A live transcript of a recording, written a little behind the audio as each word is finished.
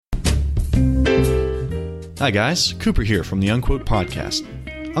Hi guys, Cooper here from the Unquote Podcast.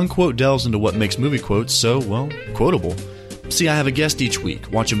 Unquote delves into what makes movie quotes so, well, quotable. See, I have a guest each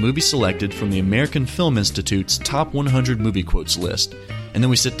week, watch a movie selected from the American Film Institute's top 100 movie quotes list, and then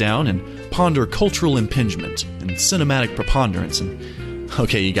we sit down and ponder cultural impingement and cinematic preponderance and...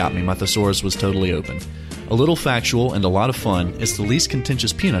 Okay, you got me, my thesaurus was totally open. A little factual and a lot of fun, it's the least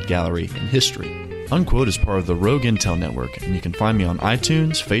contentious peanut gallery in history. Unquote is part of the Rogue Intel Network, and you can find me on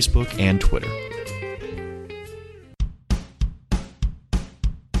iTunes, Facebook, and Twitter.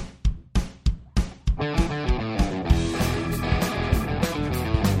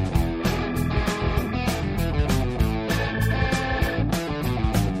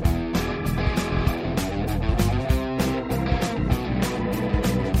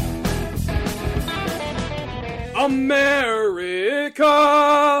 America!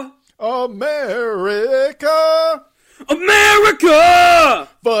 America! America!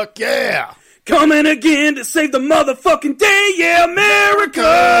 Fuck yeah! Coming again to save the motherfucking day, yeah,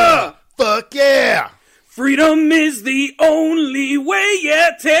 America! Fuck yeah! Freedom is the only way, yeah,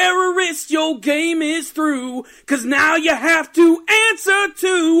 terrorists, your game is through. 'Cause now you have to answer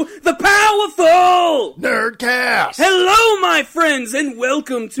to the Powerful Nerdcast! Hello, my friends, and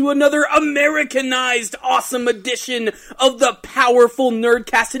welcome to another Americanized awesome edition of the Powerful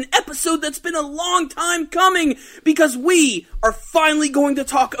Nerdcast, an episode that's been a long time coming, because we are finally going to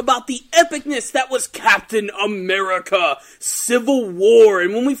talk about the epicness that was Captain America Civil War.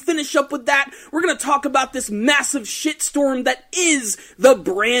 And when we finish up with that, we're going to talk about this massive shitstorm that is the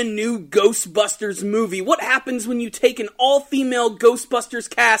brand new Ghostbusters movie. What happens when you take an all-female Ghostbusters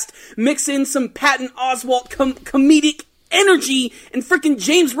cast, mix in some Patton Oswalt comedic energy, and frickin'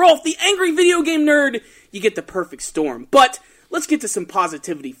 James Rofle, the angry video game nerd? You get the perfect storm. But let's get to some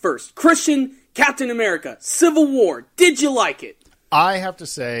positivity first. Christian, Captain America Civil War, did you like it? I have to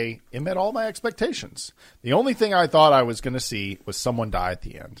say, it met all my expectations. The only thing I thought I was going to see was someone die at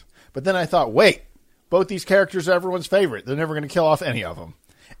the end. But then I thought, wait, both these characters are everyone's favorite. They're never going to kill off any of them.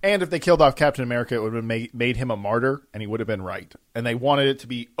 And if they killed off Captain America, it would have made him a martyr, and he would have been right. And they wanted it to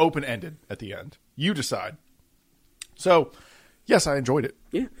be open-ended at the end. You decide. So, yes, I enjoyed it.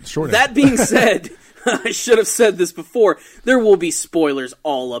 Yeah. Short that being said, I should have said this before, there will be spoilers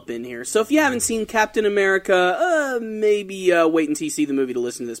all up in here. So if you haven't seen Captain America, maybe wait until you see the movie to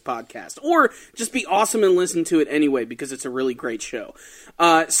listen to this podcast. Or just be awesome and listen to it anyway, because it's a really great show.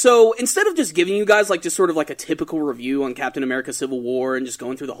 So instead of just giving you guys like just sort of like a typical review on Captain America Civil War and just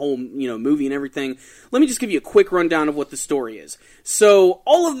going through the whole movie and everything, let me just give you a quick rundown of what the story is. So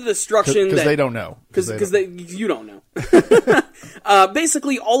all of the destruction... Because they don't know. Because you don't know.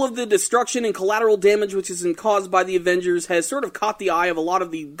 Basically, all of the destruction and collateral damage which has been caused by the Avengers has sort of caught the eye of a lot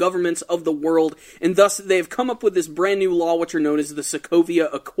of the governments of the world, and thus they have come up with this brand new law which are known as the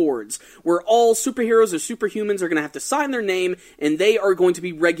Sokovia Accords, where all superheroes or superhumans are going to have to sign their name, and they are going to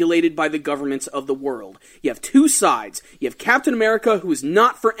be regulated by the governments of the world. You have two sides. You have Captain America, who is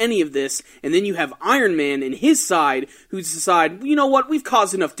not for any of this, and then you have Iron Man and his side, who's decided, you know what, we've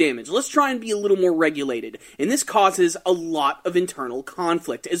caused enough damage. Let's try and be a little more regulated. And this causes a lot of internal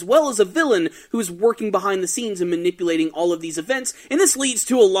conflict, as well as a villain who is working behind the scenes and manipulating all of these events, and this leads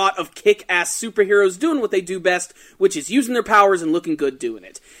to a lot of kick-ass superheroes doing what they do best, which is using their powers and looking good doing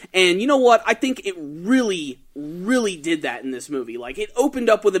it. And you know what? I think it really did that in this movie. Like, it opened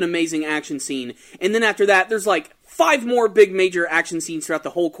up with an amazing action scene, and then after that, there's like 5 more big major action scenes throughout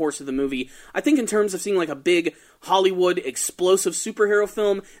the whole course of the movie. I think in terms of seeing like a big Hollywood explosive superhero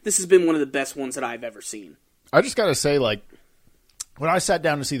film, this has been one of the best ones that I've ever seen. I just got to say, like, when I sat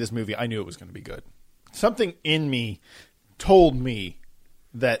down to see this movie, I knew it was going to be good. Something in me told me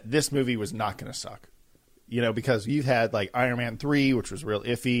that this movie was not going to suck. You know, because you've had, like, Iron Man 3, which was real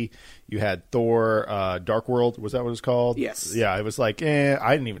iffy. You had Thor, Dark World. Was that what it's called? Yes. Yeah, it was like,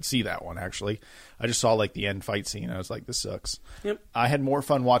 I didn't even see that one, actually. I just saw, like, the end fight scene. I was like, this sucks. Yep. I had more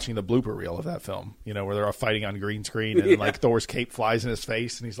fun watching the blooper reel of that film, you know, where they're all fighting on green screen and, like, Thor's cape flies in his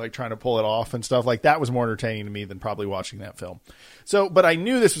face and he's, like, trying to pull it off and stuff. Like, that was more entertaining to me than probably watching that film. So, but I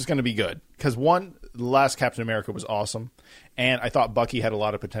knew this was going to be good because, one, the last Captain America was awesome. And I thought Bucky had a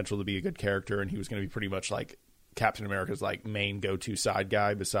lot of potential to be a good character, and he was going to be pretty much like Captain America's like main go-to side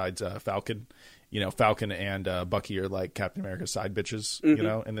guy besides Falcon. You know, Falcon and Bucky are like Captain America's side bitches, you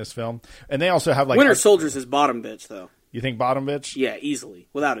know, in this film. And they also have like... Winter Soldier's his bottom bitch, though. You think bottom bitch? Yeah, easily.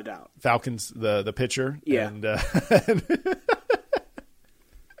 Without a doubt. Falcon's the pitcher? Yeah. And,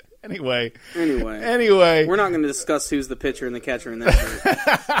 Anyway. We're not going to discuss who's the pitcher and the catcher in that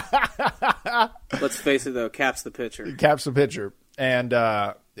group. Let's face it, though. Cap's the pitcher. Cap's the pitcher. And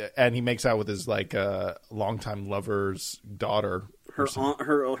he makes out with his, like, longtime lover's daughter.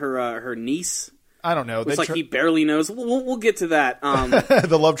 Her niece? I don't know. It's like he barely knows. We'll get to that.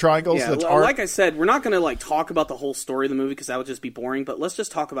 The love triangles. Yeah, like I said, we're not going to like talk about the whole story of the movie because that would just be boring. But let's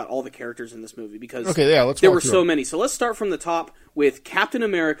just talk about all the characters in this movie because there were so many. So let's start from the top with Captain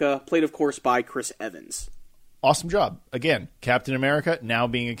America, played of course by Chris Evans. Awesome job. Again, Captain America now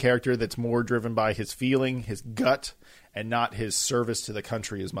being a character that's more driven by his feeling, his gut, and not his service to the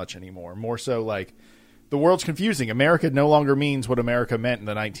country as much anymore. More so like the world's confusing. America no longer means what America meant in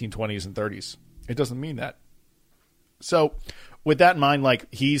the 1920s and 30s. It doesn't mean that. So with that in mind,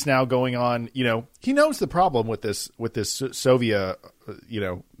 like he's now going on, he knows the problem with this Soviet,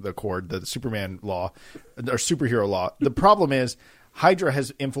 the Accord, the Superman law or superhero law. The problem is Hydra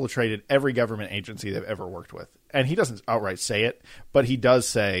has infiltrated every government agency they've ever worked with. And he doesn't outright say it, but he does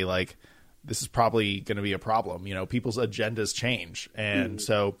say like, this is probably going to be a problem. People's agendas change. And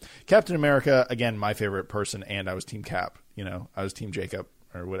so Captain America, again, my favorite person. And I was Team Cap, I was Team Jacob.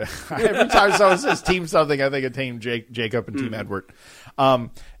 Or whatever. Every time someone says Team something, I think of Team Jacob and Team Edward.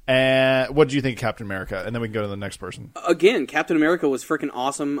 And what did you think of Captain America? And then we can go to the next person. Again, Captain America was freaking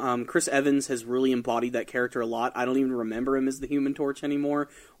awesome. Chris Evans has really embodied that character a lot. I don't even remember him as the Human Torch anymore,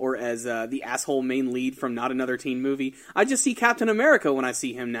 or as the asshole main lead from Not Another Teen Movie. I just see Captain America when I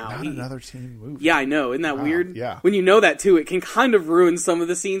see him now. Not Another Teen Movie. Yeah, I know. Isn't that weird? Yeah. When you know that, too, it can kind of ruin some of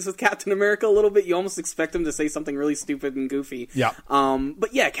the scenes with Captain America a little bit. You almost expect him to say something really stupid and goofy. Yeah.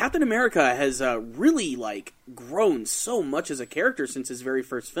 But yeah, Captain America has really, grown so much as a character since his very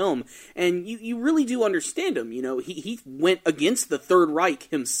first film, and you really do understand him. He went against the Third Reich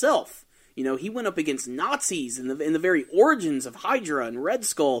himself. He went up against Nazis in the very origins of Hydra and Red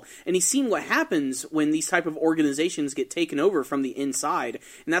Skull, and he's seen what happens when these type of organizations get taken over from the inside,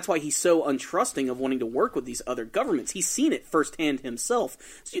 and that's why he's so untrusting of wanting to work with these other governments. He's seen it firsthand himself,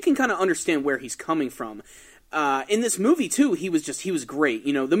 so you can kind of understand where he's coming from. In this movie, too, he was great.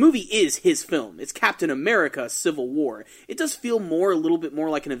 The movie is his film. It's Captain America Civil War. It does feel a little bit more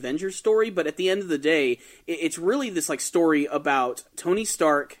like an Avengers story, but at the end of the day, it's really this story about Tony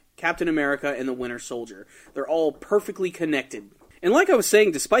Stark, Captain America, and the Winter Soldier. They're all perfectly connected. And like I was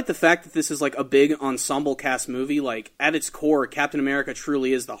saying, despite the fact that this is a big ensemble cast movie, at its core, Captain America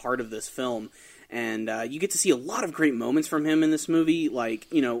truly is the heart of this film. And you get to see a lot of great moments from him in this movie.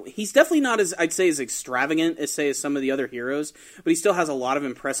 He's definitely not as extravagant as some of the other heroes, but he still has a lot of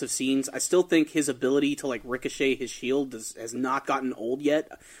impressive scenes. I still think his ability to ricochet his shield has not gotten old yet.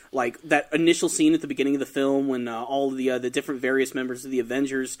 That initial scene at the beginning of the film when all of the different various members of the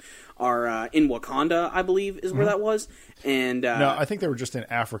Avengers are in Wakanda, I believe, is where that was. And no, I think they were just in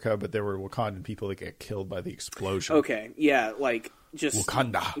Africa, but there were Wakandan people that get killed by the explosion. Okay, yeah, just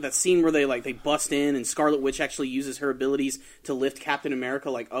Wakanda. That scene where they bust in and Scarlet Witch actually uses her abilities to lift Captain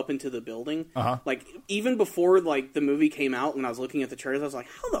America up into the building. Even before the movie came out, when I was looking at the trailers, I was like,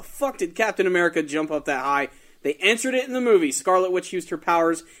 how the fuck did Captain America jump up that high? They answered it in the movie. Scarlet Witch used her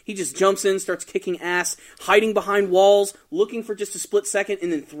powers. He just jumps in, starts kicking ass, hiding behind walls, looking for just a split second,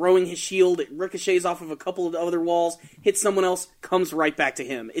 and then throwing his shield. It ricochets off of a couple of the other walls, hits someone else, comes right back to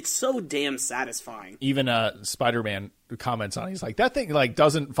him. It's so damn satisfying. Even Spider-Man comments on it. He's like, that thing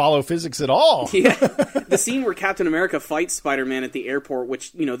doesn't follow physics at all. Yeah. The scene where Captain America fights Spider-Man at the airport,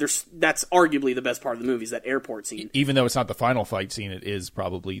 which, that's arguably the best part of the movie, is that airport scene. Even though it's not the final fight scene, it is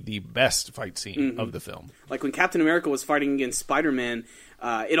probably the best fight scene of the film. When Captain America was fighting against Spider-Man,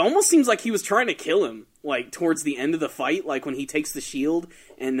 it almost seems like he was trying to kill him, towards the end of the fight, when he takes the shield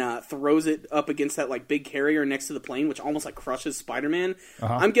and throws it up against that, big carrier next to the plane, which almost, crushes Spider-Man.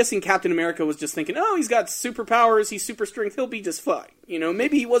 I'm guessing Captain America was just thinking, oh, he's got superpowers, he's super strength, he'll be just fine.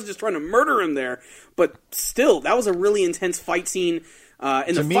 Maybe he was just trying to murder him there, but still, that was a really intense fight scene.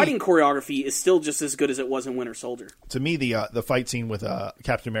 And the fighting choreography is still just as good as it was in Winter Soldier. To me, the fight scene with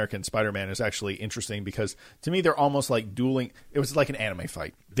Captain America and Spider-Man is actually interesting because, to me, they're almost like dueling. It was like an anime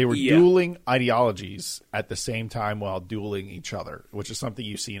fight. They were dueling ideologies at the same time while dueling each other, which is something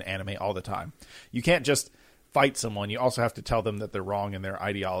you see in anime all the time. You can't just fight someone. You also have to tell them that they're wrong in their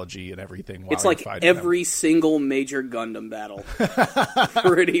ideology and everything while you're fighting every single major Gundam battle.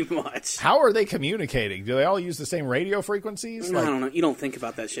 Pretty much. How are they communicating? Do they all use the same radio frequencies? I don't know. You don't think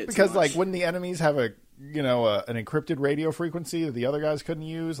about that shit because too much. Wouldn't the enemies have an encrypted radio frequency that the other guys couldn't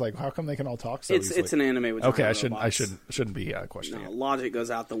use? How come they can all talk so easily? It's an anime with okay, I shouldn't be questioning it. Logic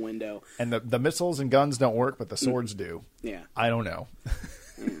goes out the window. And the missiles and guns don't work, but the swords do. Yeah. I don't know.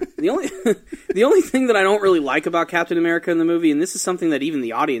 The only thing that I don't really like about Captain America in the movie, and this is something that even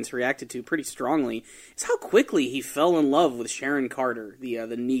the audience reacted to pretty strongly, is how quickly he fell in love with Sharon Carter, the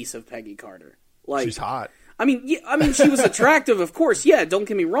niece of Peggy Carter. She's hot. I mean, she was attractive, of course. Yeah, don't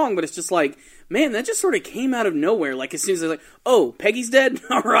get me wrong, but it's just like, man, that just sort of came out of nowhere. Like, as soon as they're like, oh, Peggy's dead?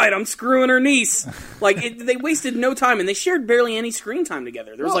 All right, I'm screwing her niece. Like, they wasted no time, and they shared barely any screen time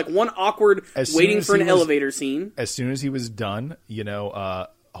together. There was, like, one awkward waiting for an elevator scene. As soon as he was done,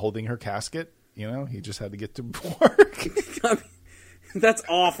 holding her casket, he just had to get to work. I mean, that's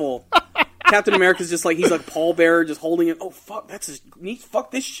awful. Captain America's just like, he's like pallbearer, just holding it. Oh, fuck, that's his niece.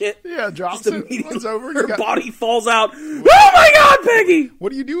 Fuck this shit. Yeah, drops it. It's over. Her body falls out. Oh, my God, Peggy!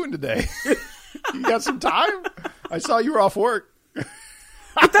 What are you doing today? You got some time? I saw you were off work.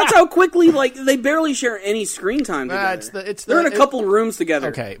 But that's how quickly, like, they barely share any screen time together. They're in a couple rooms together.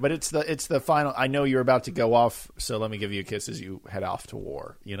 Okay, but it's the final. I know you're about to go off, so let me give you a kiss as you head off to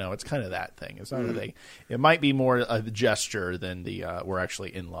war. It's kind of that thing. It's not a thing. It might be more a gesture than we're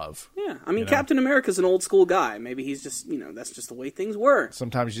actually in love. Yeah, I mean, Captain America's an old school guy. Maybe he's just, that's just the way things were.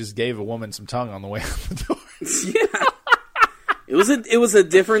 Sometimes you just gave a woman some tongue on the way out the door. Yeah. It was a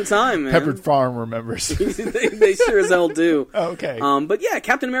different time, man. Peppered Farm remembers. they sure as hell do. Okay. But yeah,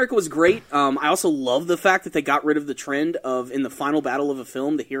 Captain America was great. I also love the fact that they got rid of the trend of, in the final battle of a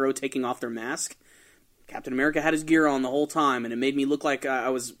film, the hero taking off their mask. Captain America had his gear on the whole time, and it made me look like I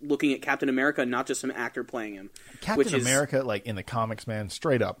was looking at Captain America, not just some actor playing him. Captain America, like in the comics, man,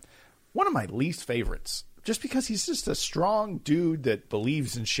 straight up, one of my least favorites. Just because he's just a strong dude that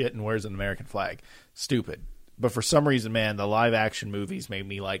believes in shit and wears an American flag. Stupid. But for some reason, man, the live action movies made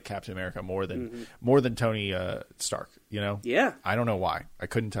me like Captain America more than Tony Stark. Yeah. I don't know why. I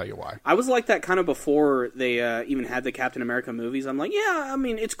couldn't tell you why. I was like that kind of before they even had the Captain America movies. I'm like, yeah, I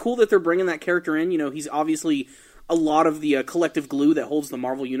mean, it's cool that they're bringing that character in. He's obviously a lot of the collective glue that holds the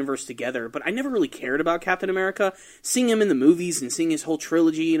Marvel Universe together. But I never really cared about Captain America. Seeing him in the movies and seeing his whole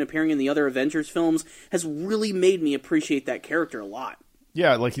trilogy and appearing in the other Avengers films has really made me appreciate that character a lot.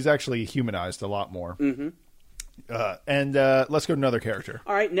 Yeah, like he's actually humanized a lot more. Mm-hmm. And let's go to another character.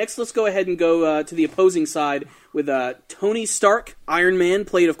 All right, next let's go ahead and go to the opposing side with Tony Stark, Iron Man,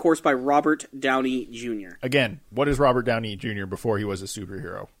 played, of course, by Robert Downey Jr. Again, what is Robert Downey Jr. before he was a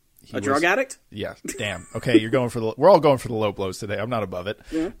superhero? Drug addict? Yeah, damn. Okay, we're all going for the low blows today. I'm not above it.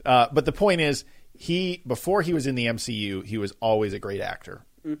 Yeah. But the point is, before he was in the MCU, he was always a great actor.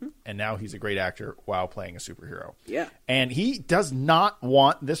 Mm-hmm. And now he's a great actor while playing a superhero. Yeah. And he does not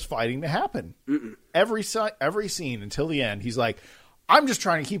want this fighting to happen. Mm-mm. Every scene until the end, he's like, I'm just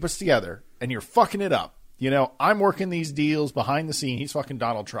trying to keep us together, and you're fucking it up. I'm working these deals behind the scene. He's fucking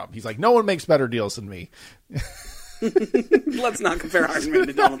Donald Trump. He's like, no one makes better deals than me. Let's not compare Iron Man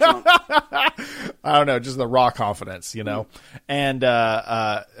to Donald Trump. I don't know, just the raw confidence, And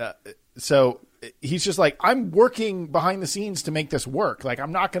so he's just like, I'm working behind the scenes to make this work. Like,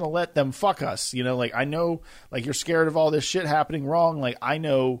 I'm not going to let them fuck us. Like, I know, like, you're scared of all this shit happening wrong. Like, I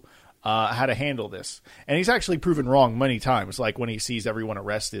know how to handle this. And he's actually proven wrong many times. Like, when he sees everyone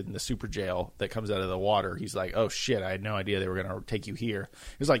arrested in the super jail that comes out of the water, he's like, oh, shit, I had no idea they were going to take you here.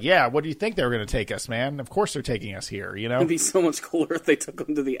 He's like, yeah, what do you think they were going to take us, man? Of course they're taking us here, It'd be so much cooler if they took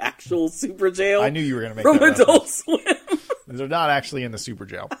him to the actual super jail. I knew you were going to make from that Adult Swim. They're not actually in the super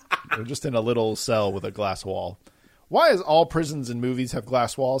jail. They're just in a little cell with a glass wall. Why is all prisons and movies have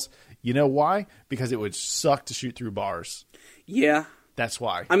glass walls? You know why? Because it would suck to shoot through bars. Yeah. That's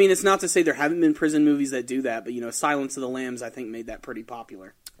why. I mean, it's not to say there haven't been prison movies that do that, but, Silence of the Lambs, I think, made that pretty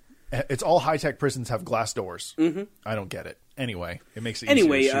popular. It's all high-tech prisons have glass doors. Mm-hmm. I don't get it. Anyway, it makes it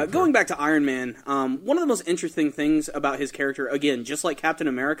Anyway, easier going back to Iron Man, one of the most interesting things about his character, again, just like Captain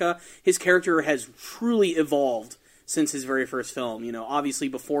America, his character has truly evolved since his very first film. Obviously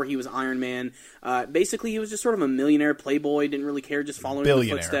before he was Iron Man, basically he was just sort of a millionaire playboy, didn't really care, just following the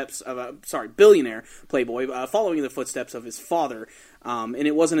footsteps of billionaire playboy, following the footsteps of his father. And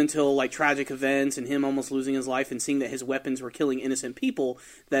it wasn't until like tragic events and him almost losing his life and seeing that his weapons were killing innocent people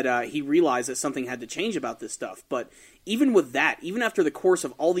that he realized that something had to change about this stuff. But even with that, even after the course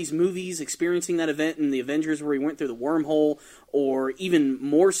of all these movies, experiencing that event in the Avengers where he went through the wormhole, or even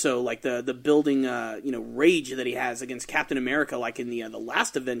more so, like the building, rage that he has against Captain America, like in the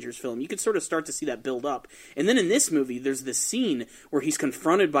last Avengers film, you could sort of start to see that build up. And then in this movie, there's this scene where he's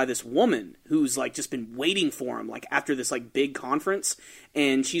confronted by this woman who's like just been waiting for him, like after this like big conference,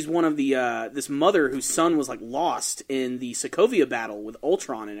 and she's one of the this mother whose son was like lost in the Sokovia battle with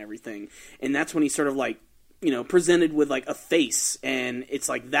Ultron and everything, and that's when he sort of like, presented with like a face, and it's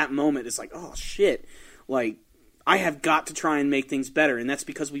like that moment, it's like, oh shit, like I have got to try and make things better, and that's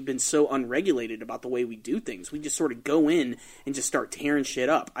because we've been so unregulated about the way we do things. We just sort of go in and just start tearing shit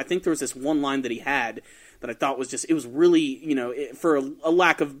up. I think there was this one line that he had that I thought was just, it was really, for a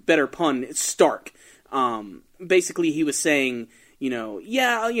lack of better pun, it's stark. Basically he was saying,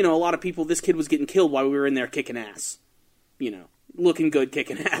 a lot of people, this kid was getting killed while we were in there kicking ass. Looking good,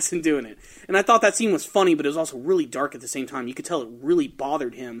 kicking ass, and doing it. And I thought that scene was funny, but it was also really dark at the same time. You could tell it really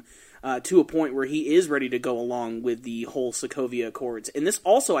bothered him to a point where he is ready to go along with the whole Sokovia Accords. And this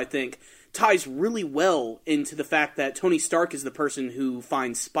also, I think, ties really well into the fact that Tony Stark is the person who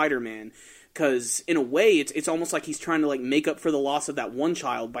finds Spider-Man. Because, in a way, it's almost like he's trying to make up for the loss of that one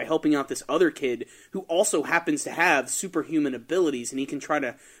child by helping out this other kid who also happens to have superhuman abilities, and he can try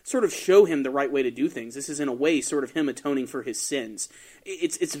to sort of show him the right way to do things. This is, in a way, sort of him atoning for his sins.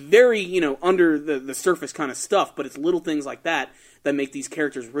 It's very, under the surface kind of stuff, but it's little things like that make these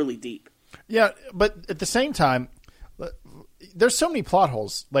characters really deep. Yeah, but at the same time, there's so many plot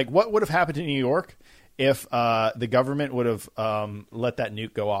holes. What would have happened in New York if the government would have let that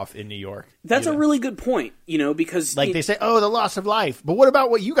nuke go off in New York? That's a really good point, because... they say, the loss of life. But what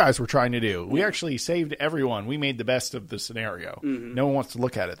about what you guys were trying to do? We actually saved everyone. We made the best of the scenario. Mm-hmm. No one wants to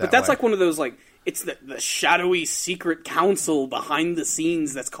look at it that way. But that's one of those, it's the shadowy secret council behind the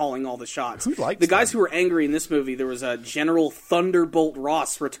scenes that's calling all the shots. Who likes the guys who were angry in this movie? There was a General Thunderbolt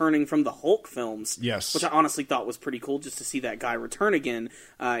Ross returning from the Hulk films. Yes. Which I honestly thought was pretty cool just to see that guy return again.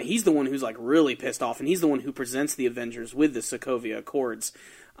 He's the one who's really pissed off, and he's the one who presents the Avengers with the Sokovia Accords.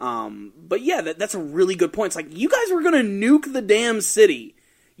 But yeah, that's a really good point. It's you guys were going to nuke the damn city.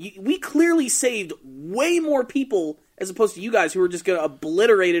 We clearly saved way more people as opposed to you guys who were just going to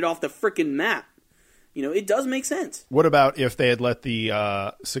obliterate it off the frickin' map. It does make sense. What about if they had let the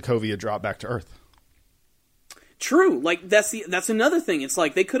Sokovia drop back to Earth? True. That's another thing. It's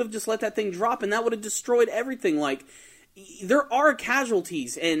they could have just let that thing drop, and that would have destroyed everything. There are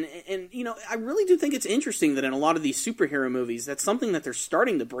casualties, and I really do think it's interesting that in a lot of these superhero movies, that's something that they're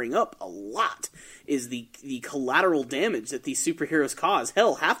starting to bring up a lot, is the collateral damage that these superheroes cause.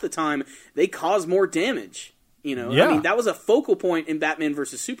 Hell, half the time, they cause more damage. Yeah. I mean, that was a focal point in Batman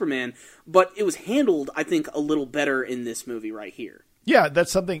vs. Superman, but it was handled, I think, a little better in this movie right here. Yeah,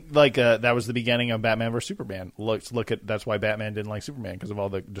 that's something that was the beginning of Batman vs. Superman. That's why Batman didn't like Superman, because of all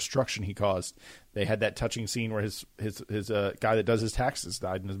the destruction he caused. They had that touching scene where his guy that does his taxes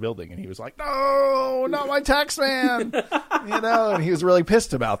died in his building, and he was like, "No, not my tax man," and he was really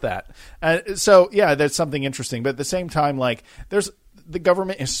pissed about that. So yeah, that's something interesting. But at the same time, the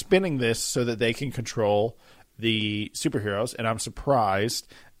government is spinning this so that they can control the superheroes, and I'm surprised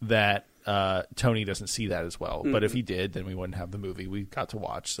that Tony doesn't see that as well. Mm-hmm. But if he did, then we wouldn't have the movie we got to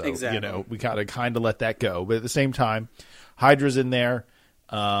watch. So exactly. We gotta kind of let that go. But at the same time, Hydra's in there.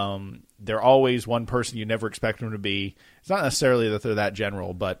 They're always one person you never expect them to be. It's not necessarily that they're that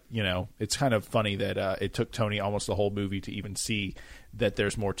general, but it's kind of funny that it took Tony almost the whole movie to even see that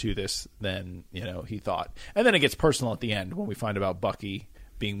there's more to this than he thought. And then it gets personal at the end when we find about Bucky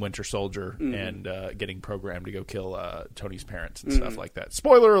being Winter Soldier and getting programmed to go kill Tony's parents and stuff like that.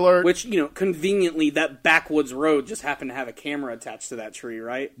 Spoiler alert! Which, conveniently, that backwoods road just happened to have a camera attached to that tree,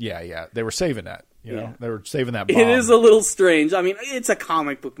 right? Yeah. They were saving that. They were saving that bomb. It is a little strange. I mean, it's a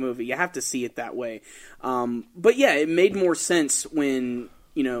comic book movie. You have to see it that way. But yeah, it made more sense when,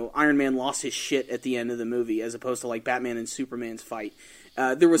 Iron Man lost his shit at the end of the movie as opposed to, Batman and Superman's fight.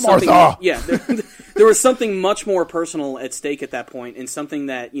 There was something, there was something much more personal at stake at that point, and something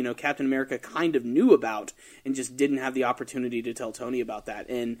that Captain America kind of knew about and just didn't have the opportunity to tell Tony about that.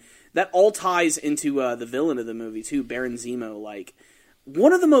 And that all ties into the villain of the movie too, Baron Zemo.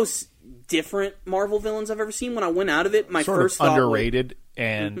 One of the most different Marvel villains I've ever seen. When I went out of it, my first thought underrated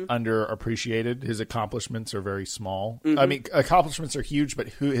and underappreciated. His accomplishments are very small. I mean, accomplishments are huge, but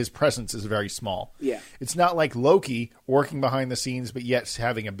his presence is very small. Yeah. It's not like Loki working behind the scenes, but yet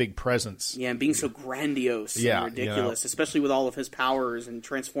having a big presence. Yeah, and being so grandiose and ridiculous, especially with all of his powers and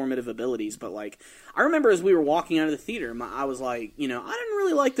transformative abilities. But, I remember as we were walking out of the theater, I was like, I didn't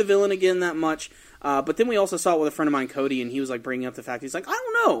really like the villain again that much. But then we also saw it with a friend of mine, Cody, and he was, bringing up the fact, he's like, I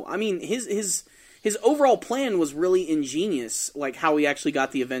don't know. I mean, his overall plan was really ingenious, how he actually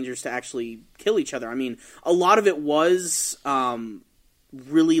got the Avengers to actually kill each other. I mean, a lot of it was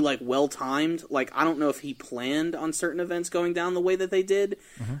really, well-timed. I don't know if he planned on certain events going down the way that they did,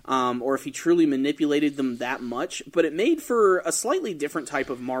 or if he truly manipulated them that much, but it made for a slightly different type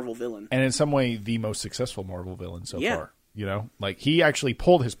of Marvel villain. And in some way, the most successful Marvel villain so far. He actually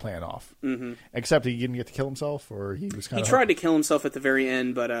pulled his plan off. Mm-hmm. Except he didn't get to kill himself, or he was He tried to kill himself at the very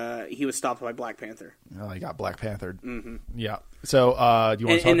end, but he was stopped by Black Panther. Well, he got Black Panthered. Mm-hmm. Yeah. So, do you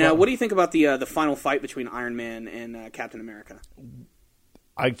want to talk about what do you think about the final fight between Iron Man and Captain America?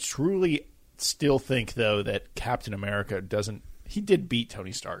 I truly still think, though, that Captain America he did beat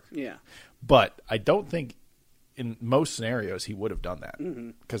Tony Stark. Yeah. But I don't think in most scenarios, he would have done that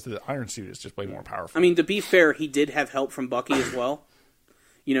because the iron suit is just way more powerful. I mean, to be fair, he did have help from Bucky as well.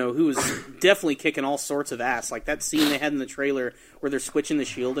 Who was definitely kicking all sorts of ass. Like that scene they had in the trailer where they're switching the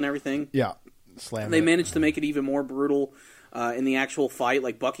shield and everything. Yeah. They managed to make it even more brutal in the actual fight.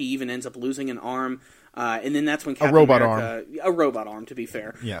 Like Bucky even ends up losing an arm. And then that's when Captain America... A robot arm, to be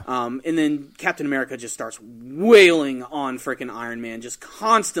fair. Yeah. And then Captain America just starts wailing on frickin' Iron Man, just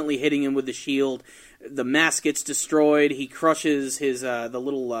constantly hitting him with the shield. The mask gets destroyed. He crushes his the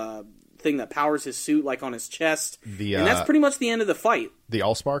little thing that powers his suit, like on his chest. And that's pretty much the end of the fight. The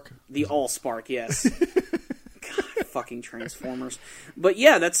Allspark? The Allspark, yes. God, fucking Transformers. But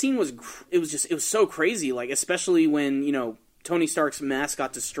yeah, that scene was so crazy. Like, especially when, Tony Stark's mask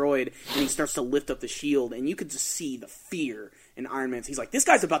got destroyed, and he starts to lift up the shield, and you could just see the fear in Iron Man's. He's like, this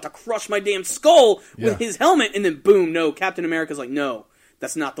guy's about to crush my damn skull with his helmet, and then boom, no, Captain America's like, no,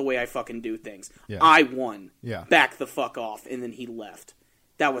 that's not the way I fucking do things. Yeah. I won. Yeah. Back the fuck off, and then he left.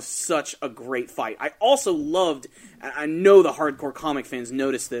 That was such a great fight. I also loved, I know the hardcore comic fans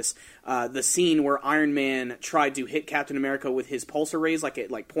noticed this, the scene where Iron Man tried to hit Captain America with his pulsar rays, like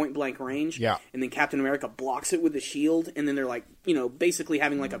at point blank range. Yeah. And then Captain America blocks it with the shield, and then they're like, basically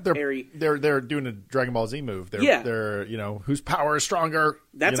having like a parry. They're doing a Dragon Ball Z move. They're whose power is stronger.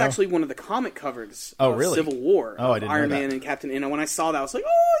 That's actually one of the comic covers of really? Civil War. Oh, I didn't Iron know that. Man and Captain, and when I saw that, I was like,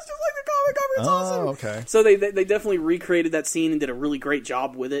 oh, it's just like the comic cover. It's awesome. Okay. So they definitely recreated that scene and did a really great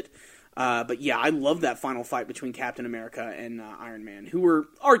job with it. But yeah, I love that final fight between Captain America and Iron Man, who were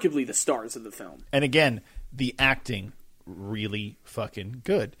arguably the stars of the film. And again, the acting really fucking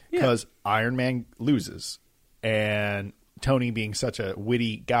good because Iron Man loses, and Tony, being such a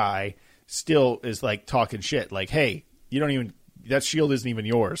witty guy, still is like talking shit. Like, hey, that shield isn't even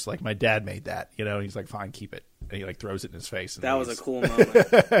yours. Like, my dad made that. He's like, fine, keep it. And he like throws it in his face. And that was a cool moment.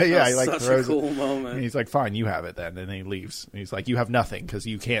 Yeah, he like throws a cool moment. And he's like, fine, you have it then. And then he leaves. And he's like, you have nothing because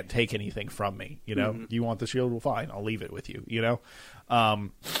you can't take anything from me. You want the shield? Well, fine, I'll leave it with you.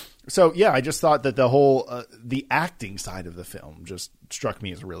 So yeah, I just thought that the whole the acting side of the film just struck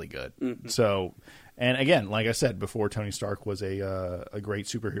me as really good. Mm-hmm. So, and again, like I said before, Tony Stark was a great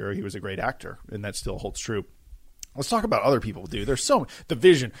superhero. He was a great actor, and that still holds true. Let's talk about other people, dude. There's the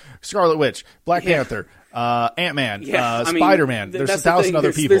Vision, Scarlet Witch, Black Panther, Ant-Man, Spider-Man. There's 1,000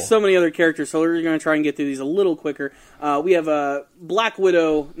 other people. There's so many other characters, so we're going to try and get through these a little quicker. We have Black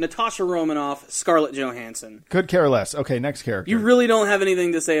Widow, Natasha Romanoff, Scarlett Johansson. Could care less. Okay, next character. You really don't have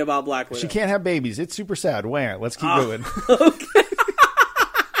anything to say about Black Widow. She can't have babies. It's super sad. Wham. Let's keep going. Okay.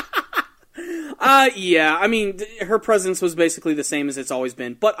 Yeah, I mean, her presence was basically the same as it's always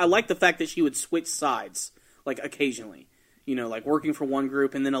been, but I like the fact that she would switch sides, like, occasionally. Like working for one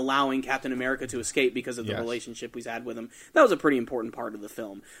group and then allowing Captain America to escape because of the relationship we've had with him. That was a pretty important part of the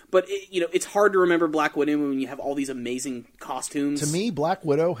film. But, it's hard to remember Black Widow when you have all these amazing costumes. To me, Black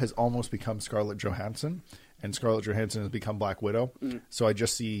Widow has almost become Scarlett Johansson, and Scarlett Johansson has become Black Widow. So I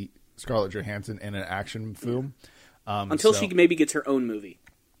just see Scarlett Johansson in an action film. Until she maybe gets her own movie.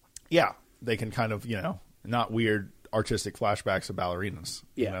 Yeah, they can kind of, not weird artistic flashbacks of ballerinas.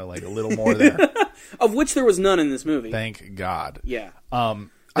 Like a little more there. Of which there was none in this movie. Thank God. Yeah. I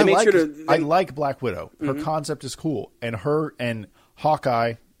like Black Widow. Her concept is cool. And her and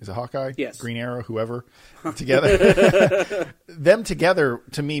Hawkeye, is it Hawkeye? Yes. Green Arrow, whoever, together. Them together,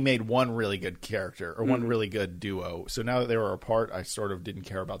 to me, made one really good character, or one really good duo. So now that they were apart, I sort of didn't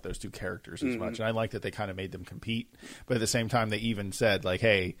care about those two characters as much. And I like that they kind of made them compete. But at the same time, they even said, like,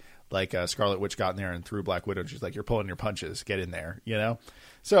 hey, like Scarlet Witch got in there and threw Black Widow. And she's like, you're pulling your punches. Get in there,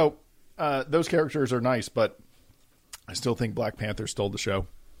 So those characters are nice, but I still think Black Panther stole the show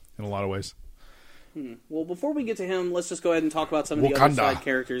in a lot of ways. Well, before we get to him, let's just go ahead and talk about some of the other side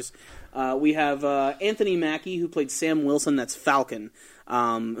characters. We have Anthony Mackie, who played Sam Wilson, that's Falcon,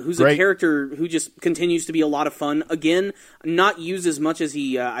 who's a character who just continues to be a lot of fun. Again, not used as much as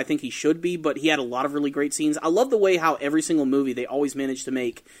I think he should be, but he had a lot of really great scenes. I love the way how every single movie they always manage to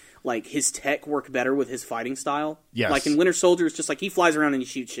make like his tech work better with his fighting style. Yes. Like in Winter Soldier, it's just like he flies around and he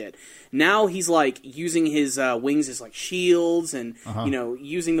shoots shit. Now he's like using his wings as like shields and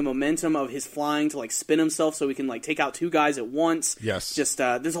using the momentum of his flying to like spin himself so he can like take out two guys at once. Yes. Just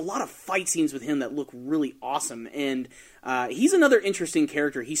there's a lot of fight scenes with him that look really awesome, and he's another interesting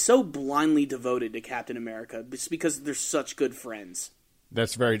character. He's so blindly devoted to Captain America just because they're such good friends.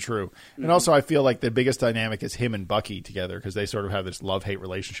 That's very true. And also, I feel like the biggest dynamic is him and Bucky together because they sort of have this love-hate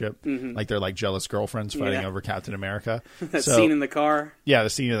relationship. Like they're like jealous girlfriends fighting over Captain America. That scene in the car. Yeah, the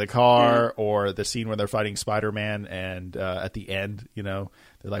scene in the car or the scene where they're fighting Spider-Man and at the end, they're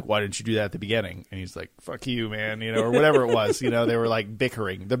like, why didn't you do that at the beginning? And he's like, fuck you, man, or whatever it was. They were like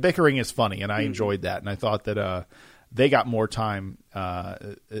bickering. The bickering is funny, and I enjoyed that. And I thought that they got more time.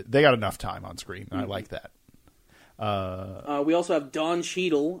 They got enough time on screen. I like that. We also have Don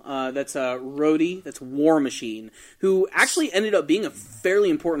Cheadle, that's Rhodey, that's War Machine, who actually ended up being a fairly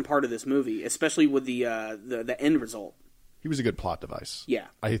important part of this movie, especially with the end result. He was a good plot device. Yeah.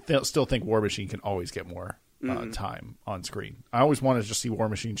 I still think War Machine can always get more time on screen. I always wanted to just see War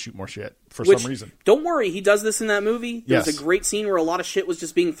Machine shoot more shit for some reason. Don't worry, he does this in that movie. There's Yes. a great scene where a lot of shit was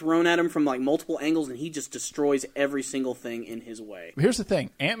just being thrown at him from like multiple angles, and he just destroys every single thing in his way. Here's the thing.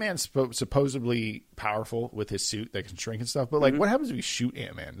 Ant-Man's supposedly powerful with his suit that can shrink and stuff, but like what happens if you shoot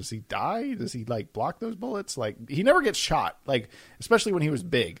Ant-Man? Does he die? Does he like block those bullets? Like he never gets shot, like especially when he was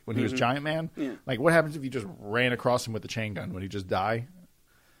big, when he was Giant Man. Yeah. Like what happens if you just ran across him with the chain gun? Would he just die?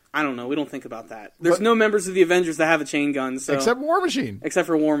 I don't know. We don't think about that. There's no members of the Avengers that have a chain gun. So. Except War Machine. Except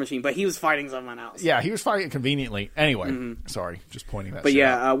for War Machine, but he was fighting someone else. Yeah, he was fighting it conveniently. Anyway, sorry, just pointing that But shit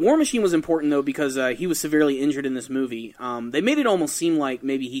out. War Machine was important, though, because he was severely injured in this movie. They made it almost seem like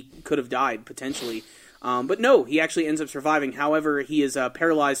maybe he could have died, potentially. But no, he actually ends up surviving. However, he is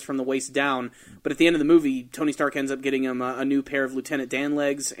paralyzed from the waist down. But at the end of the movie, Tony Stark ends up getting him a new pair of Lieutenant Dan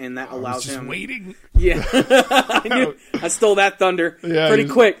legs, and that allows him... waiting. Yeah. I stole that thunder pretty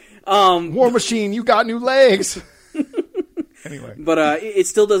quick. War Machine, you got new legs. Anyway. But it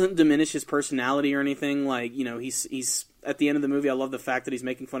still doesn't diminish his personality or anything. Like, he's at the end of the movie, I love the fact that he's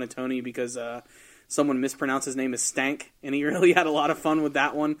making fun of Tony because... someone mispronounced his name as Stank, and he really had a lot of fun with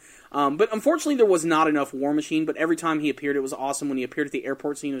that one. But unfortunately, there was not enough War Machine, but every time he appeared, it was awesome. When he appeared at the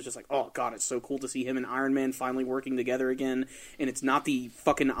airport scene, it was just like, oh, God, it's so cool to see him and Iron Man finally working together again. And it's not the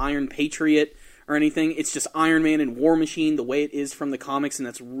fucking Iron Patriot or anything. It's just Iron Man and War Machine the way it is from the comics, and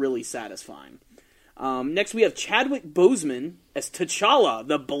that's really satisfying. Next, we have Chadwick Boseman as T'Challa,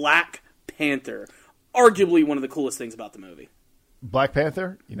 the Black Panther. Arguably one of the coolest things about the movie. Black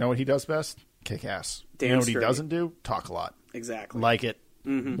Panther, you know what he does best? Kick ass. Damn you know what straight. he doesn't do? Talk a lot. Exactly. Like it.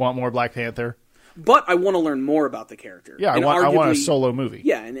 Want more Black Panther? But I want to learn more about the character. Yeah, I want a solo movie.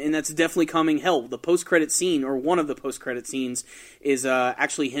 Yeah, and that's definitely coming. Hell, the post-credit scene, or one of the post-credit scenes, is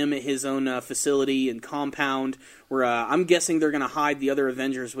actually him at his own facility and compound, where I'm guessing they're going to hide the other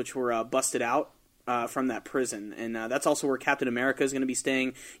Avengers, which were busted out from that prison. And that's also where Captain America is going to be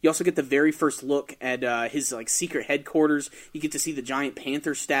staying. You also get the very first look at his secret headquarters. You get to see the giant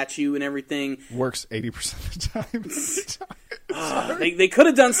panther statue and everything. Works 80% of the time. They could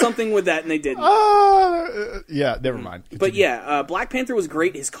have done something with that, and they didn't. Yeah, never mind. Continue. But yeah, Black Panther was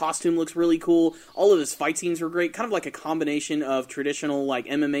great. His costume looks really cool. All of his fight scenes were great. Kind of like a combination of traditional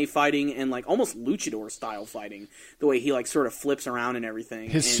MMA fighting and almost luchador style fighting. The way he sort of flips around and everything.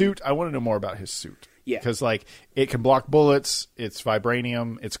 His suit. I want to know more about his suit. Yeah, because it can block bullets. It's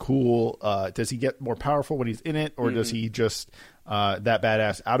vibranium. It's cool. Does he get more powerful when he's in it, or does he just that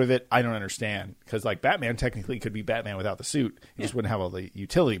badass out of it? I don't understand, because Batman technically could be Batman without the suit. He just wouldn't have all the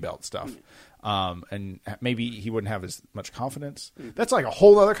utility belt stuff, and maybe he wouldn't have as much confidence. That's a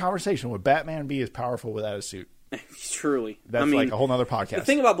whole other conversation. Would Batman be as powerful without a suit? Truly. That's a whole nother podcast. The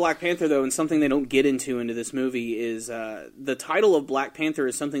thing about Black Panther, though, and something they don't get into this movie, is the title of Black Panther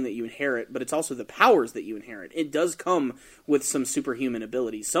is something that you inherit, but it's also the powers that you inherit. It does come with some superhuman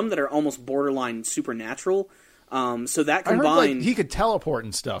abilities, some that are almost borderline supernatural. So that combined... I heard, he could teleport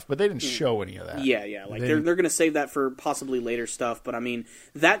and stuff, but they didn't show any of that. Yeah. They're going to save that for possibly later stuff, but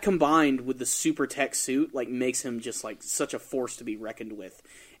that combined with the super tech suit, makes him just, such a force to be reckoned with.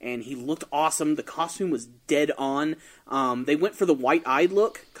 And he looked awesome. The costume was dead on. They went for the white-eyed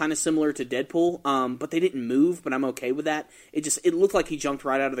look, kind of similar to Deadpool, but they didn't move, but I'm okay with that. It looked like he jumped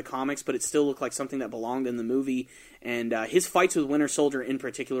right out of the comics, but it still looked like something that belonged in the movie. And his fights with Winter Soldier in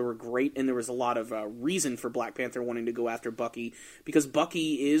particular were great, and there was a lot of reason for Black Panther wanting to go after Bucky, because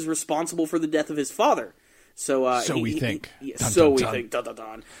Bucky is responsible for the death of his father. So we think. So we think. Dun, dun,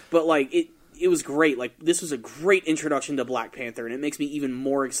 dun. But it was great. This was a great introduction to Black Panther, and it makes me even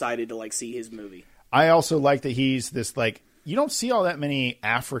more excited to see his movie. I also like that he's this you don't see all that many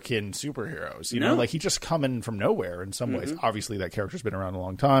African superheroes. You know, he just coming from nowhere in some ways. Obviously, that character's been around a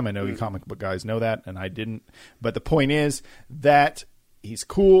long time. I know you comic book guys know that, and I didn't. But the point is that he's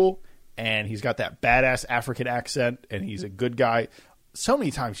cool, and he's got that badass African accent, and he's a good guy. So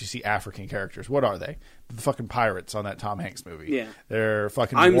many times you see African characters. What are they? the fucking pirates on that Tom Hanks movie. Yeah. They're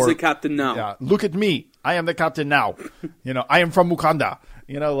fucking... I'm the captain now. Yeah. Look at me. I am the captain now. I am from Wakanda.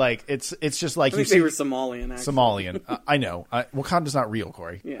 Like, it's just like... I think they were Somalian, actually. Somalian. I know. Wakanda's not real,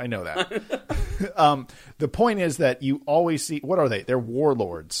 Corey. Yeah. I know that. The point is that you always see... What are they? They're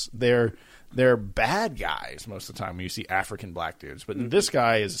warlords. They're bad guys most of the time when you see African black dudes. But this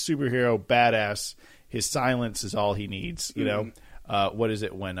guy is a superhero, badass. His silence is all he needs. What is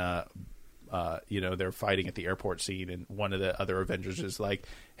it when... they're fighting at the airport scene, and one of the other Avengers is like,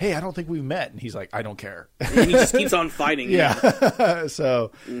 "Hey, I don't think we've met," and he's like, "I don't care." And he just keeps on fighting. Yeah.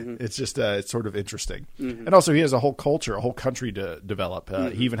 So it's just it's sort of interesting, and also he has a whole culture, a whole country to develop.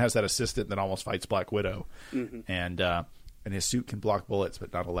 He even has that assistant that almost fights Black Widow, and his suit can block bullets,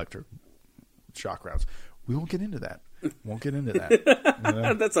 but not electric shock rounds. We won't get into that.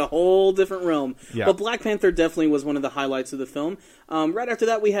 That's a whole different realm. Yeah. But Black Panther definitely was one of the highlights of the film. Right after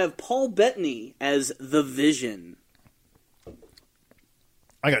that, we have Paul Bettany as the Vision.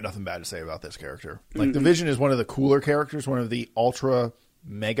 I got nothing bad to say about this character. Like, the Vision is one of the cooler characters, one of the ultra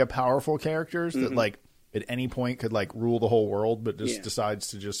mega powerful characters that, like, at any point could, like, rule the whole world, but just decides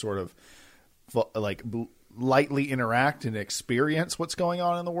to just sort of, like, lightly interact and experience what's going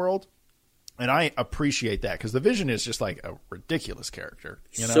on in the world. And I appreciate that, because the Vision is just like a ridiculous character.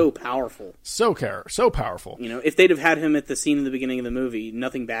 So powerful. So powerful. If they'd have had him at the scene in the beginning of the movie,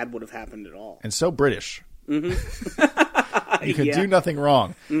 nothing bad would have happened at all. And so British. You can do nothing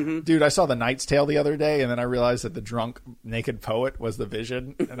wrong. Dude, I saw The Knight's Tale the other day, and then I realized that the drunk naked poet was the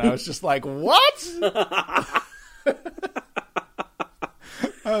Vision. And I was just like, what?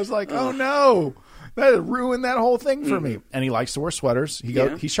 I was like, oh no. That ruined that whole thing for me. And he likes to wear sweaters.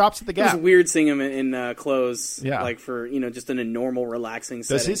 He shops at the Gap. It was weird seeing him in clothes, like for just in a normal, relaxing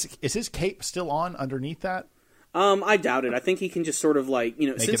setting. Is his cape still on underneath that? I doubt it. I think he can just sort of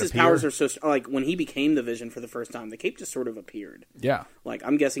since his powers are so when he became the Vision for the first time, the cape just sort of appeared. Yeah,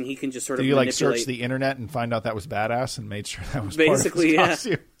 I'm guessing he can just sort of manipulate. Did you search the internet and find out that was badass and made sure that was basically part of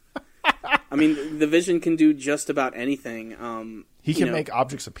his costume? I mean, the Vision can do just about anything. He can make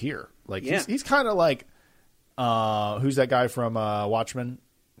objects appear. Like he's kind of like who's that guy from Watchmen?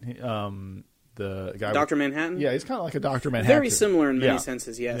 The guy Dr. Manhattan? Yeah, he's kind of like a Dr. Manhattan. Very similar in many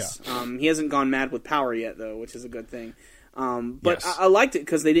senses, yes. Yeah. He hasn't gone mad with power yet, though, which is a good thing. But I liked it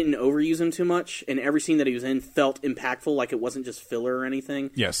because they didn't overuse him too much, and every scene that he was in felt impactful, like it wasn't just filler or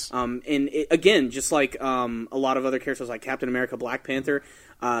anything. Yes. Again, just like a lot of other characters like Captain America, Black Panther,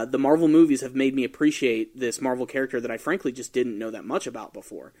 the Marvel movies have made me appreciate this Marvel character that I frankly just didn't know that much about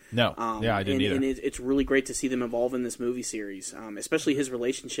before. No, I didn't either. And it's really great to see them evolve in this movie series, especially his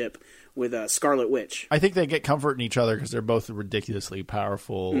relationship with Scarlet Witch. I think they get comfort in each other because they're both ridiculously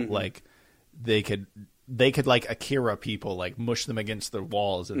powerful. Like, they could like Akira people, like mush them against the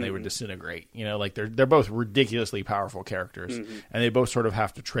walls and they would disintegrate. Like they're both ridiculously powerful characters, and they both sort of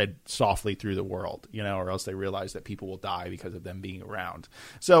have to tread softly through the world, or else they realize that people will die because of them being around.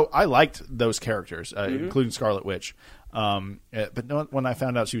 So I liked those characters, including Scarlet Witch. But when I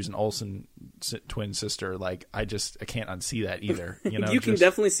found out she was an Olsen twin sister, like I can't unsee that either. You can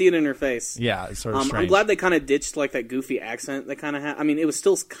definitely see it in her face. Yeah, it's sort of strange. I'm glad they kind of ditched like that goofy accent they kind of had. I mean, it was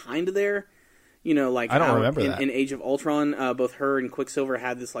still kind of there. Like I don't remember that. In Age of Ultron, both her and Quicksilver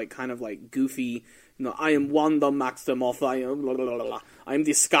had this like kind of like goofy, I am Wanda Maximoff, I am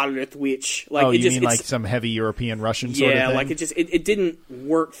the Scarlet Witch. Like, you mean like some heavy European Russian sort of thing? Yeah, like it didn't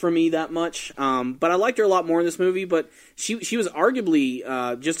work for me that much. But I liked her a lot more in this movie. But she was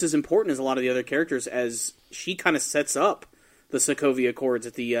arguably just as important as a lot of the other characters, as she kind of sets up the Sokovia Accords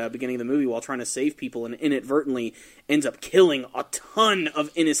at the beginning of the movie while trying to save people, and inadvertently ends up killing a ton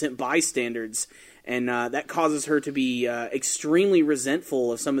of innocent bystanders. And that causes her to be extremely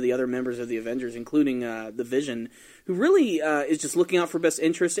resentful of some of the other members of the Avengers, including the Vision, who really is just looking out for best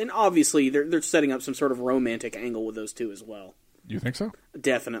interest. And obviously, they're setting up some sort of romantic angle with those two as well. You think so?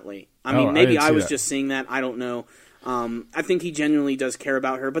 Definitely. I mean, maybe I was just seeing that. I don't know. I think he genuinely does care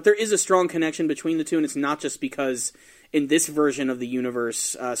about her, but there is a strong connection between the two, and it's not just because in this version of the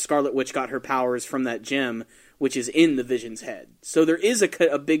universe, Scarlet Witch got her powers from that gem, which is in the Vision's head. So there is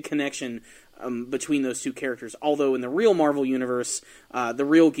a big connection between those two characters, although in the real Marvel universe, the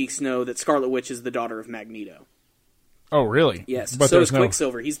real geeks know that Scarlet Witch is the daughter of Magneto. Oh, really? Yes. But so is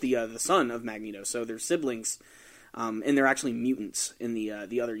Quicksilver. He's the son of Magneto, so they're siblings. And they're actually mutants in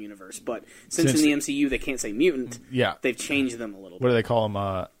the other universe. But since in the MCU they can't say mutant, they've changed them a little bit. What do they call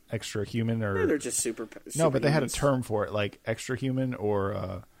them? Extra human? Or they're just super. No, but they had a term for it, like extra human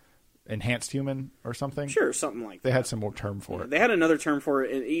or enhanced human or something. Sure, something like that. They had some more term for it. They had another term for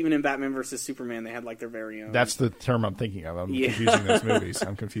it. Even in Batman versus Superman, they had like their very own. That's the term I'm thinking of. I'm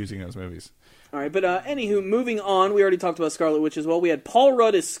confusing those movies. All right, but anywho, moving on, we already talked about Scarlet Witch as well. We had Paul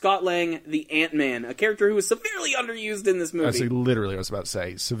Rudd as Scott Lang, the Ant-Man, a character who was severely underused in this movie. That's literally what I was about to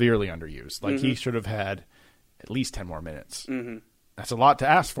say. Severely underused. Like, he should have had at least 10 more minutes. Mm-hmm. That's a lot to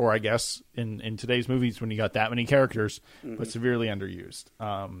ask for, I guess, in today's movies when you got that many characters, but severely underused.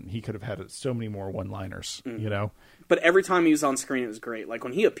 He could have had so many more one-liners, you know? But every time he was on screen, it was great. Like,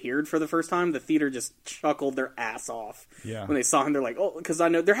 when he appeared for the first time, the theater just chuckled their ass off. Yeah. When they saw him, they're like, oh, because I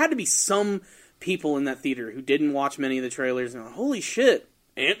know there had to be some people in that theater who didn't watch many of the trailers and were like, holy shit,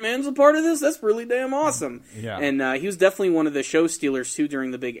 Ant-Man's a part of this? That's really damn awesome. Yeah. And he was definitely one of the show stealers, too,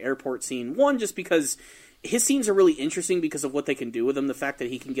 during the big airport scene. One, just because his scenes are really interesting because of what they can do with him. The fact that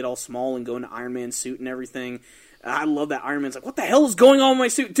he can get all small and go into Iron Man's suit and everything. I love that Iron Man's like, what the hell is going on with my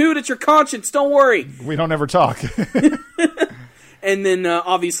suit? Dude, it's your conscience. Don't worry. We don't ever talk. And then,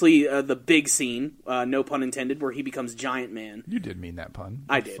 obviously, the big scene, no pun intended, where he becomes Giant Man. You did mean that pun.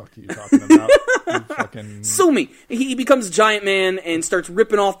 I What did. the fuck are you talking about? You fucking... Sue me. He becomes Giant Man and starts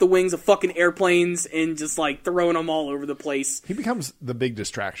ripping off the wings of fucking airplanes and just, like, throwing them all over the place. He becomes the big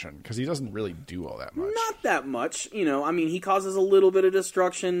distraction because he doesn't really do all that much. Not that much. You know, I mean, he causes a little bit of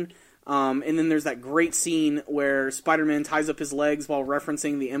destruction. And then there's that great scene where Spider-Man ties up his legs while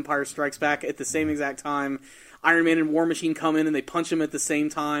referencing The Empire Strikes Back at the same exact time. Iron Man and War Machine come in and they punch him at the same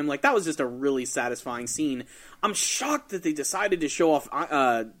time. Like, that was just a really satisfying scene. I'm shocked that they decided to show off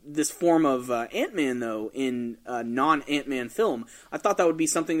this form of Ant-Man, though, in a non-Ant-Man film. I thought that would be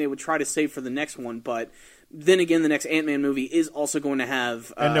something they would try to save for the next one, but then again, the next Ant-Man movie is also going to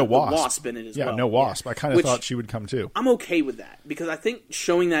have and no Wasp. Wasp in it as well. Yeah, no Wasp. I kind of thought she would come, too. I'm okay with that, because I think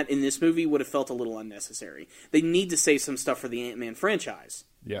showing that in this movie would have felt a little unnecessary. They need to save some stuff for the Ant-Man franchise.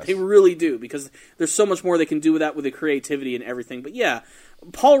 Yes. They really do, because there's so much more they can do with that with the creativity and everything. But yeah,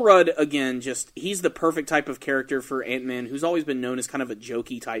 Paul Rudd, again, he's the perfect type of character for Ant-Man, who's always been known as kind of a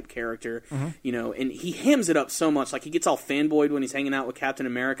jokey type character, you know, and he hams it up so much. Like, he gets all fanboyed when he's hanging out with Captain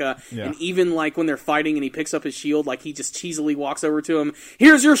America, and even, like, when they're fighting and he picks up his shield, like, he just cheesily walks over to him,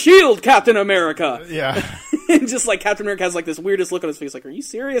 "Here's your shield, Captain America!" Yeah. And just, like, Captain America has, like, this weirdest look on his face, like, are you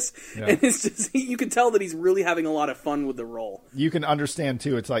serious? Yeah. And it's just, you can tell that he's really having a lot of fun with the role. You can understand,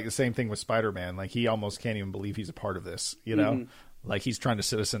 too, it's like the same thing with Spider-Man. Like, he almost can't even believe he's a part of this, you know? Like, he's trying to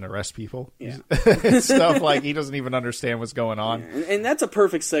citizen arrest people. Yeah. Stuff like he doesn't even understand what's going on. Yeah. And that's a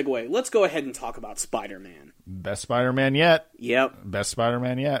perfect segue. Let's go ahead and talk about Spider-Man. Best Spider-Man yet. Yep. Best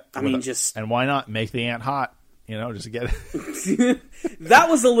Spider-Man yet. I mean, and why not make the ant hot? You know, just get it. That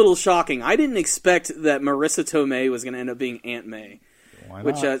was a little shocking. I didn't expect that Marissa Tomei was going to end up being Aunt May. Why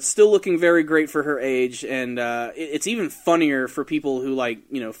not? Which still looking very great for her age, and it's even funnier for people who, like,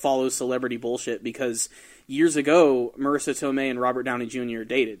 you know, follow celebrity bullshit, because years ago Marissa Tomei and Robert Downey Jr.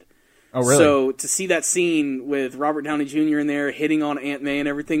 dated. Oh, really? So to see that scene with Robert Downey Jr. in there hitting on Aunt May and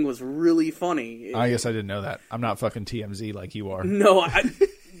everything was really funny. I guess I didn't know that. I'm not fucking TMZ like you are. No,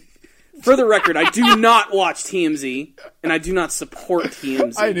 for the record, I do not watch TMZ, and I do not support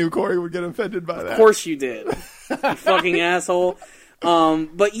TMZ. I knew Corey would get offended by that. Of course you did. You fucking asshole.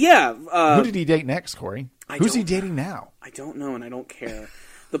 But yeah. Who did he date next, Corey? Who's he dating now? I don't know, and I don't care.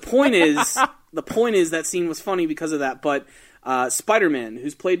 The point is that scene was funny because of that, but Spider-Man,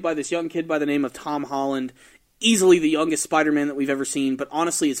 who's played by this young kid by the name of Tom Holland, easily the youngest Spider-Man that we've ever seen, but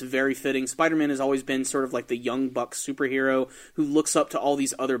honestly, it's very fitting. Spider-Man has always been sort of like the young buck superhero who looks up to all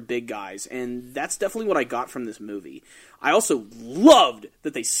these other big guys, and that's definitely what I got from this movie. I also loved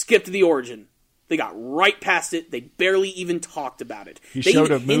that they skipped the origin. They got right past it. They barely even talked about it. He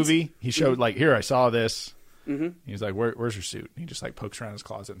showed a movie. He showed, like, here, I saw this. He's like, where's your suit? He just, like, pokes around his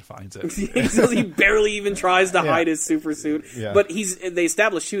closet and finds it. He barely even tries to hide his super suit. Yeah. But they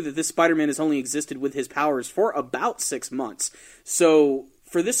established, too, that this Spider-Man has only existed with his powers for about 6 months. So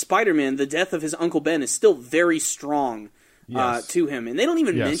for this Spider-Man, the death of his Uncle Ben is still very strong to him. And they don't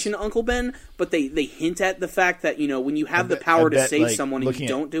even mention Uncle Ben, but they hint at the fact that, you know, when you have the power to save someone and you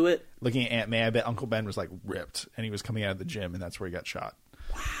don't do it. Looking at Aunt May, I bet Uncle Ben was, like, ripped, and he was coming out of the gym, and that's where he got shot.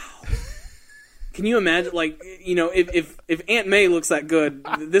 Wow. Can you imagine, like, you know, if Aunt May looks that good,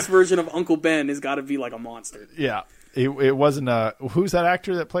 this version of Uncle Ben has got to be like a monster. Yeah. It wasn't who's that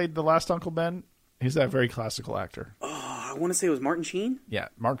actor that played the last Uncle Ben? He's that very classical actor. Oh, I want to say it was Martin Sheen? Yeah,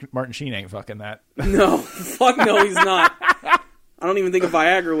 Martin Sheen ain't fucking that. No, fuck no, he's not. I don't even think a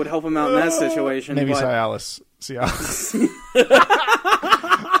Viagra would help him out in that situation. Maybe Cialis.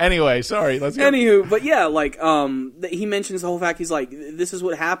 Anyway, sorry. Let's go. Anywho, but yeah, like, he mentions the whole fact, he's like, this is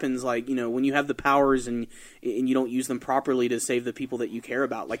what happens, like, you know, when you have the powers and you don't use them properly to save the people that you care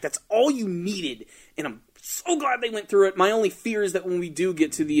about. Like, that's all you needed, and I'm so glad they went through it. My only fear is that when we do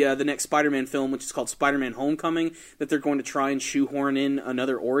get to the next Spider-Man film, which is called Spider-Man Homecoming, that they're going to try and shoehorn in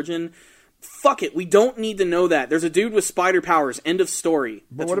another origin. Fuck it, we don't need to know that. There's a dude with spider powers, end of story.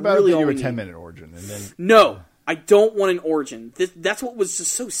 But what about really if they do a 10-minute origin? And then... No, I don't want an origin. That's what was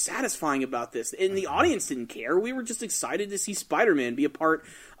just so satisfying about this. And the audience didn't care. We were just excited to see Spider-Man be a part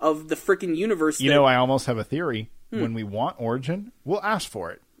of the freaking universe. You know, I almost have a theory. When we want origin, we'll ask for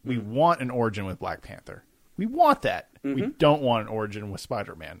it. We want an origin with Black Panther. We want that. We don't want an origin with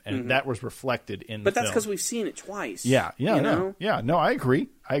Spider-Man. And that was reflected in the film. But that's because we've seen it twice. Yeah, you know? No, I agree.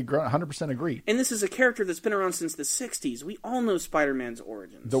 I 100% agree. And this is a character that's been around since the 60s. We all know Spider-Man's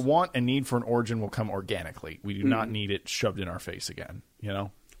origins. The want and need for an origin will come organically. We do not need it shoved in our face again, you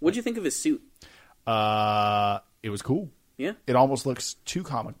know? What'd you think of his suit? It was cool. Yeah. It almost looks too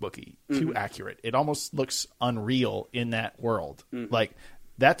comic booky, too accurate. It almost looks unreal in that world. Like...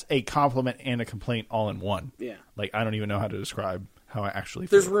 That's a compliment and a complaint all in one. Yeah. Like, I don't even know how to describe how I actually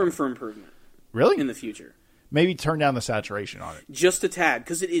feel. There's room for improvement. Really? In the future. Maybe turn down the saturation on it. Just a tad,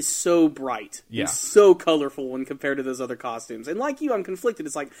 because it is so bright. Yeah. And so colorful when compared to those other costumes. And like you, I'm conflicted.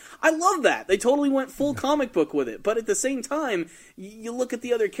 It's like, I love that. They totally went full comic book with it. But at the same time, you look at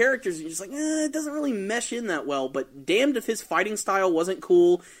the other characters and you're just like, it doesn't really mesh in that well. But damned if his fighting style wasn't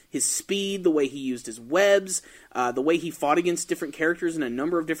cool. His speed, the way he used his webs, the way he fought against different characters in a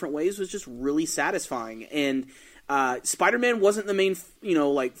number of different ways was just really satisfying. And... Spider-Man wasn't the main,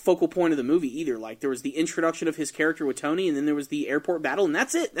 focal point of the movie either. Like, there was the introduction of his character with Tony, and then there was the airport battle, and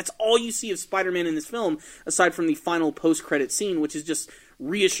that's it. That's all you see of Spider-Man in this film, aside from the final post-credit scene, which is just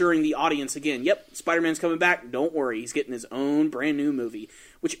reassuring the audience again. Yep, Spider-Man's coming back. Don't worry. He's getting his own brand new movie,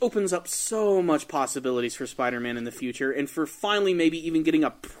 which opens up so much possibilities for Spider-Man in the future, and for finally maybe even getting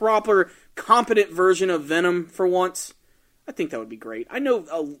a proper, competent version of Venom for once. I think that would be great. I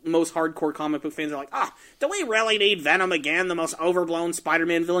know most hardcore comic book fans are like, do we really need Venom again, the most overblown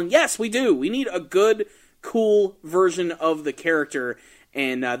Spider-Man villain? Yes, we do. We need a good, cool version of the character,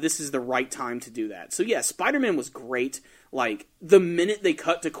 and this is the right time to do that. So yeah, Spider-Man was great. Like, the minute they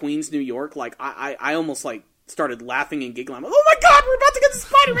cut to Queens, New York, like, I almost, like, started laughing and giggling. I'm like, oh my god, we're about to get to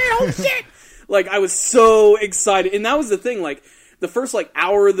Spider-Man, holy shit! Like, I was so excited. And that was the thing, like, the first, like,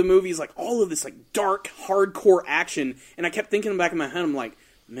 hour of the movie is, like, all of this, like, dark, hardcore action, and I kept thinking in the back of my head, I'm like,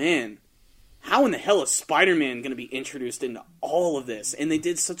 man, how in the hell is Spider-Man going to be introduced into all of this? And they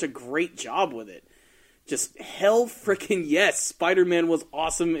did such a great job with it. Just hell frickin' yes, Spider-Man was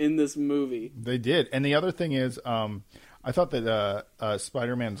awesome in this movie. They did. And the other thing is, I thought that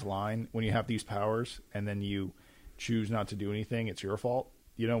Spider-Man's line, when you have these powers, and then you choose not to do anything, it's your fault.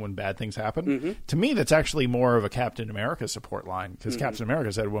 You know, when bad things happen. To me, that's actually more of a Captain America support line, because Captain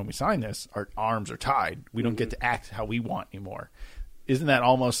America said, when we sign this, our arms are tied. We don't get to act how we want anymore. Isn't that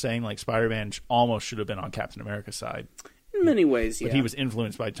almost saying, like, Spider-Man almost should have been on Captain America's side? In many ways, yeah. But he was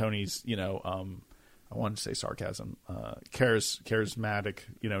influenced by Tony's, I wanted to say sarcasm, charismatic,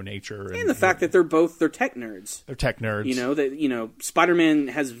 nature. And the fact that they're tech nerds. They're tech nerds. Spider-Man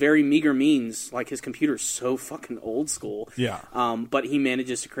has very meager means, like his computer's so fucking old school. Yeah. But he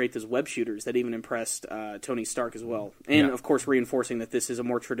manages to create those web shooters that even impressed Tony Stark as well. And, of course, reinforcing that this is a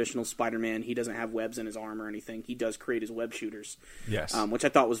more traditional Spider-Man. He doesn't have webs in his arm or anything. He does create his web shooters. Yes. Which I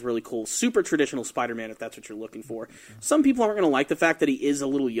thought was really cool. Super traditional Spider-Man, if that's what you're looking for. Some people aren't going to like the fact that he is a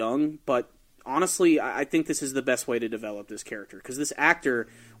little young, but... honestly, I think this is the best way to develop this character, because this actor,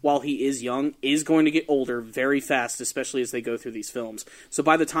 while he is young, is going to get older very fast, especially as they go through these films. So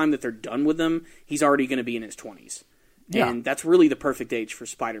by the time that they're done with him, he's already going to be in his 20s. Yeah. And that's really the perfect age for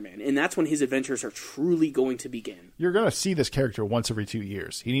Spider-Man. And that's when his adventures are truly going to begin. You're going to see this character once every 2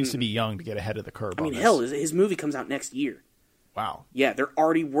 years. He needs to be young to get ahead of the curve. I mean, hell, his movie comes out next year. Wow. Yeah, they're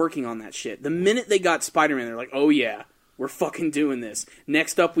already working on that shit. The minute they got Spider-Man, they're like, oh yeah, we're fucking doing this.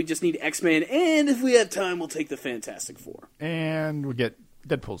 Next up, we just need X-Men, and if we have time, we'll take the Fantastic Four. And we'll get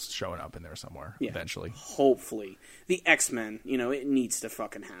Deadpool's showing up in there somewhere eventually. Hopefully. The X-Men, it needs to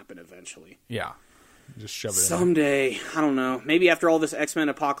fucking happen eventually. Yeah. Just shove it someday. I don't know. Maybe after all this X-Men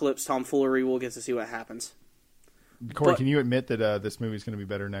apocalypse tomfoolery, we'll get to see what happens. Corey, can you admit that this movie's going to be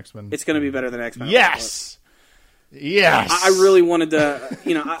better than X-Men? It's going to be better than X-Men. Yes! Yes. I really wanted to,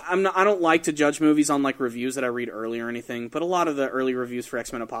 I don't like to judge movies on like reviews that I read early or anything, but a lot of the early reviews for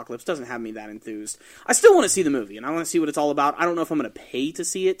X-Men Apocalypse doesn't have me that enthused. I still want to see the movie, and I want to see what it's all about. I don't know if I'm going to pay to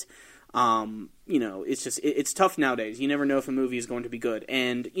see it. It's just, it's tough nowadays. You never know if a movie is going to be good.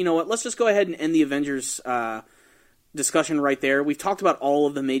 And you know what? Let's just go ahead and end the Avengers discussion right there. We've talked about all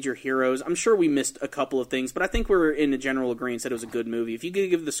of the major heroes. I'm sure we missed a couple of things, but I think we're in a general agreement that it was a good movie. If you could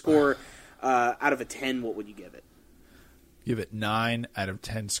give the score out of a 10, what would you give it? Give it 9 out of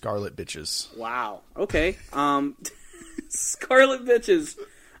 10 Scarlet Bitches. Wow. Okay. Scarlet Bitches.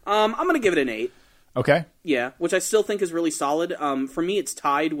 I'm going to give it an 8. Okay. Yeah, which I still think is really solid. For me, it's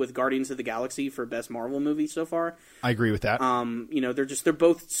tied with Guardians of the Galaxy for best Marvel movie so far. I agree with that. They're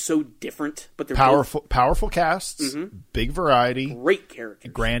both so different, but they're powerful casts, big variety, great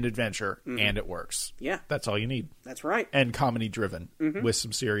characters, grand adventure, and it works. Yeah, that's all you need. That's right. And comedy driven with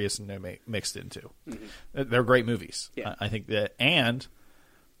some serious and mixed into. They're great movies. Yeah, I think that. And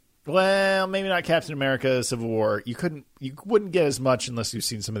well, maybe not Captain America: Civil War. You wouldn't get as much unless you've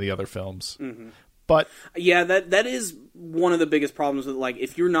seen some of the other films. But yeah, that is one of the biggest problems with, like,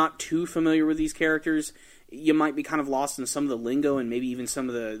 if you're not too familiar with these characters, you might be kind of lost in some of the lingo and maybe even some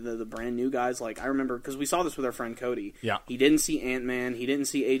of the brand new guys. Like, I remember, because we saw this with our friend Cody. Yeah. He didn't see Ant-Man, he didn't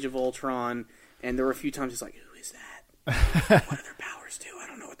see Age of Ultron, and there were a few times he's like, who is that? What do their powers do? I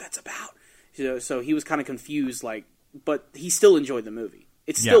don't know what that's about. So he was kind of confused, like, but he still enjoyed the movie.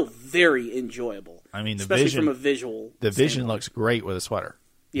 It's still very enjoyable. I mean, especially from a visual The Vision looks great with a sweater.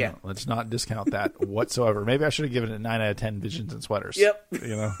 Yeah. Let's not discount that whatsoever. Maybe I should have given it 9 out of 10 Visions and sweaters.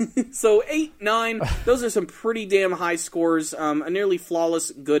 Yep. So 8, 9, those are some pretty damn high scores. A nearly flawless,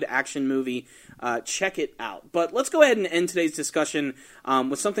 good action movie. Check it out. But let's go ahead and end today's discussion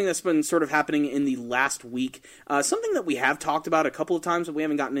with something that's been sort of happening in the last week. Something that we have talked about a couple of times, but we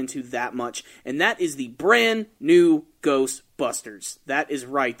haven't gotten into that much. And that is the brand new Ghostbusters. That is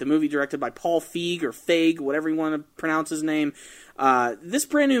right. The movie directed by Paul Feig, or Feig, whatever you want to pronounce his name. This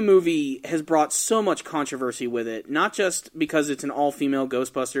brand new movie has brought so much controversy with it, not just because it's an all-female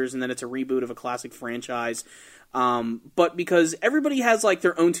Ghostbusters and that it's a reboot of a classic franchise, but because everybody has, like,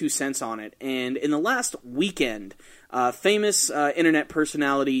 their own 2 cents on it. And in the last weekend, famous internet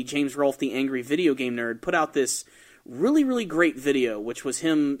personality James Rofle, the angry video game nerd, put out this really, really great video, which was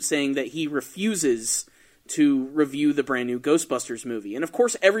him saying that he refuses to review the brand new Ghostbusters movie. And of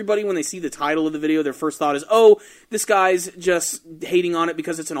course, everybody, when they see the title of the video, their first thought is, oh, this guy's just hating on it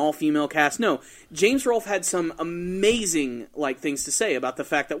because it's an all-female cast. No, James Rofle had some amazing, like, things to say about the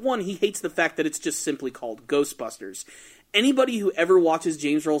fact that, one, he hates the fact that it's just simply called Ghostbusters. Anybody who ever watches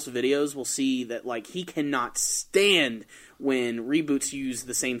James Rofle's videos will see that, like, he cannot stand when reboots use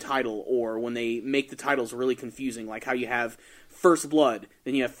the same title, or when they make the titles really confusing, like how you have First Blood,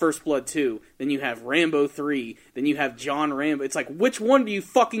 then you have First Blood 2, then you have Rambo 3, then you have John Rambo. It's like, which one do you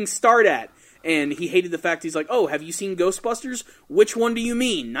fucking start at? And he hated the fact, he's like, oh, have you seen Ghostbusters? Which one do you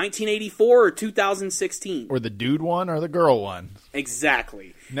mean, 1984 or 2016? Or the dude one or the girl one.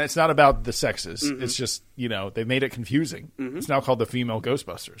 Exactly. And it's not about the sexes. It's just, they made it confusing. It's now called the female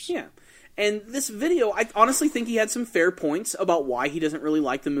Ghostbusters. Yeah. And this video, I honestly think he had some fair points about why he doesn't really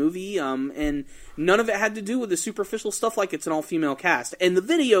like the movie, and none of it had to do with the superficial stuff like it's an all-female cast. And the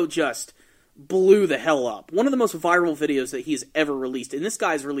video just blew the hell up. One of the most viral videos that he has ever released, and this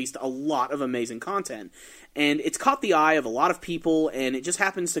guy's released a lot of amazing content. And it's caught the eye of a lot of people, and it just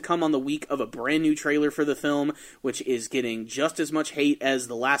happens to come on the week of a brand new trailer for the film, which is getting just as much hate as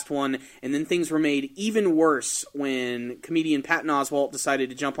the last one. And then things were made even worse when comedian Patton Oswalt decided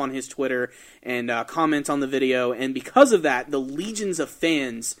to jump on his Twitter and comment on the video. And because of that, the legions of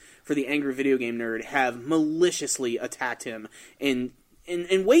fans for the Angry Video Game Nerd have maliciously attacked him in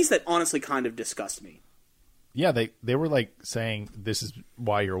ways that honestly kind of disgust me. Yeah, they were like saying this is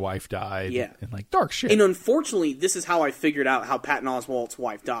why your wife died. Yeah. And like dark shit. And unfortunately, this is how I figured out how Patton Oswalt's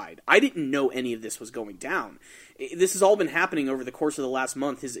wife died. I didn't know any of this was going down. This has all been happening over the course of the last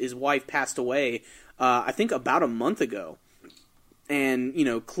month. His wife passed away, I think about a month ago. And,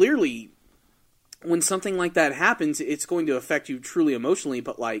 clearly when something like that happens, it's going to affect you truly emotionally,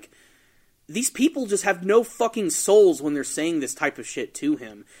 but like, these people just have no fucking souls when they're saying this type of shit to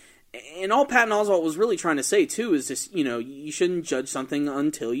him. And all Patton Oswalt was really trying to say, too, is just, you shouldn't judge something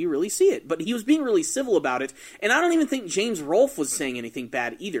until you really see it. But he was being really civil about it, and I don't even think James Rofle was saying anything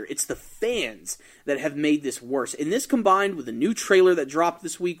bad either. It's the fans that have made this worse. And this combined with the new trailer that dropped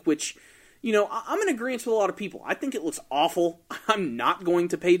this week, which, I'm in agreement with a lot of people. I think it looks awful. I'm not going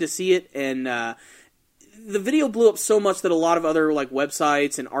to pay to see it, and the video blew up so much that a lot of other like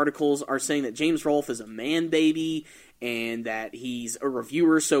websites and articles are saying that James Rofle is a man baby and that he's a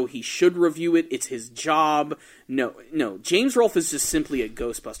reviewer, so he should review it. It's his job. No. James Rofle is just simply a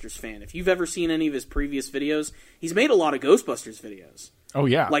Ghostbusters fan. If you've ever seen any of his previous videos, he's made a lot of Ghostbusters videos. Oh,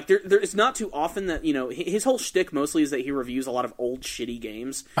 yeah. Like, it's not too often that, his whole shtick mostly is that he reviews a lot of old, shitty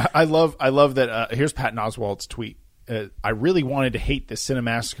games. I love that. Here's Patton Oswalt's tweet. I really wanted to hate the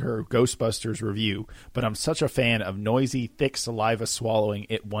Cinemassacre Ghostbusters review, but I'm such a fan of noisy, thick saliva swallowing,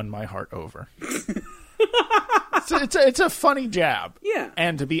 it won my heart over. It's a funny jab. Yeah.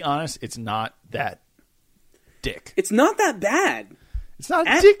 And to be honest, it's not that dick. It's not that bad. It's not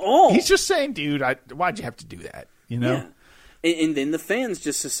at dick. all. He's just saying, dude, why'd you have to do that? You know? Yeah. And then the fans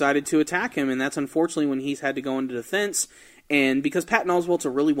just decided to attack him, and that's unfortunately when he's had to go into defense. And because Patton Oswalt's a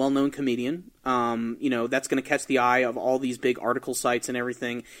really well-known comedian, that's going to catch the eye of all these big article sites and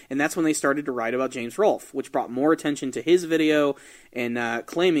everything. And that's when they started to write about James Rofle, which brought more attention to his video and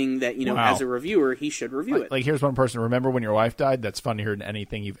claiming that, wow. as a reviewer, he should review it. Like, here's one person. Remember when your wife died? That's funnier than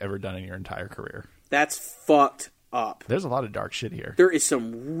anything you've ever done in your entire career. That's fucked up. There's a lot of dark shit here. There is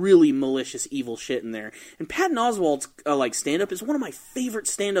some really malicious, evil shit in there. And Patton Oswalt's stand-up is one of my favorite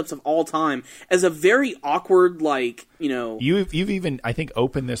stand-ups of all time. As a very awkward, You've even, I think,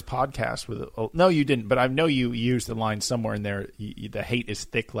 opened this podcast with no, you didn't, but I know you used the line somewhere in there. The hate is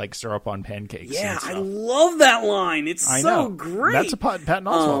thick like syrup on pancakes. Yeah, I love that line. It's so great. That's a Patton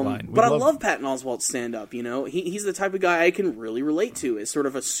Oswalt line. But I love Patton Oswalt's stand-up. He's the type of guy I can really relate to as sort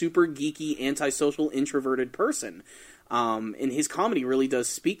of a super geeky, antisocial, introverted person. And his comedy really does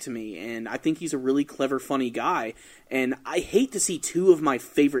speak to me, and I think he's a really clever, funny guy, and I hate to see two of my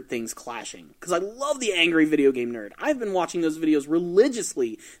favorite things clashing, because I love the Angry Video Game Nerd. I've been watching those videos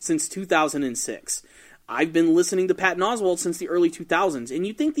religiously since 2006. I've been listening to Patton Oswalt since the early 2000s, and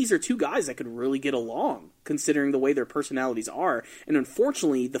you'd think these are two guys that could really get along, considering the way their personalities are, and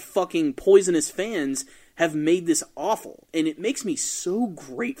unfortunately, the fucking poisonous fans have made this awful, and it makes me so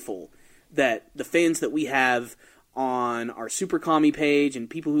grateful that the fans that we have on our Super Commie page and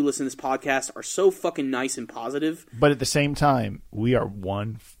people who listen to this podcast are so fucking nice and positive. But at the same time, we are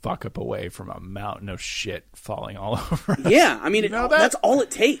one fuck up away from a mountain of shit falling all over us. Yeah, I mean, that's all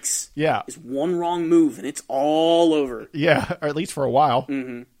it takes. Yeah. Is one wrong move and it's all over. Yeah, or at least for a while.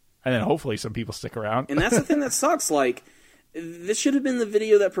 Mm-hmm. And then hopefully some people stick around. And that's the thing that sucks. Like, this should have been the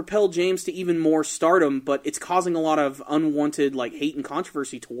video that propelled James to even more stardom, but it's causing a lot of unwanted hate and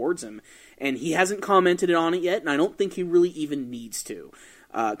controversy towards him. And he hasn't commented on it yet, and I don't think he really even needs to,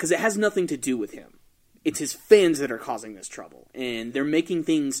 because it has nothing to do with him. It's his fans that are causing this trouble, and they're making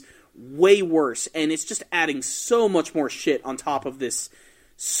things way worse, and it's just adding so much more shit on top of this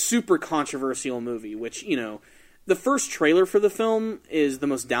super controversial movie, which, the first trailer for the film is the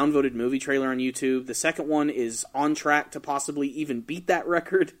most downvoted movie trailer on YouTube. The second one is on track to possibly even beat that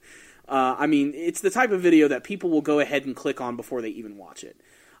record. It's the type of video that people will go ahead and click on before they even watch it.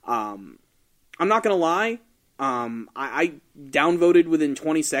 I'm not going to lie. I downvoted within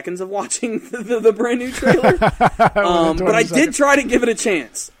 20 seconds of watching the brand new trailer. But I did try to give it a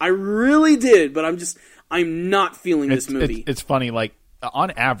chance. I really did, but I'm not feeling this movie. It's funny,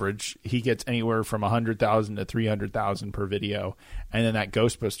 on average, he gets anywhere from 100,000 to 300,000 per video, and then that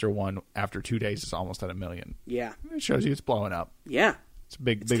Ghostbuster one, after 2 days, is almost at 1 million. Yeah. It shows you it's blowing up. Yeah. It's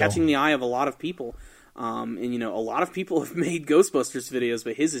big. It's catching the eye of a lot of people. And a lot of people have made Ghostbusters videos,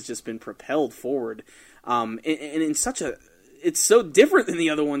 but his has just been propelled forward. And in it's so different than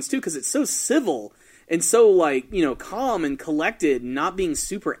the other ones, too, because it's so civil and so, calm and collected, not being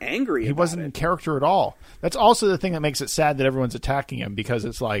super angry about it. He wasn't in character at all. That's also the thing that makes it sad that everyone's attacking him, because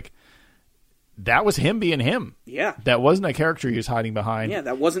it's that was him being him. Yeah. That wasn't a character he was hiding behind. Yeah,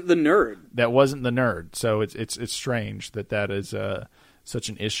 that wasn't the nerd. So it's strange that is such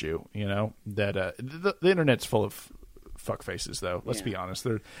an issue, that the internet's full of fuck faces, though. Let's be honest.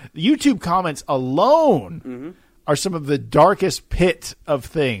 The YouTube comments alone are some of the darkest pit of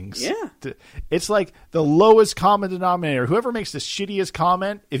things. Yeah. It's like the lowest common denominator. Whoever makes the shittiest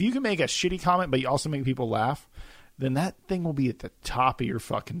comment, if you can make a shitty comment but you also make people laugh, then that thing will be at the top of your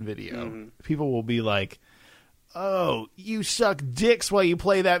fucking video. People will be like, oh, you suck dicks while you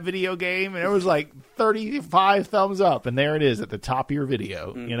play that video game. And it was 35 thumbs up. And there it is at the top of your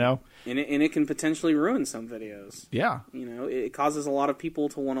video, And it can potentially ruin some videos. Yeah. It causes a lot of people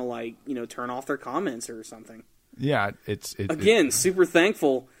to want to, turn off their comments or something. Yeah. Super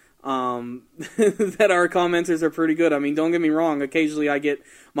thankful that our commenters are pretty good. I mean, don't get me wrong. Occasionally I get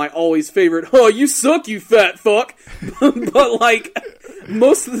my always favorite, oh, you suck, you fat fuck. But,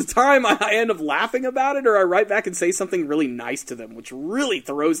 most of the time I end up laughing about it, or I write back and say something really nice to them, which really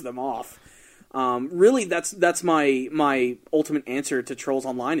throws them off. Really, that's my ultimate answer to trolls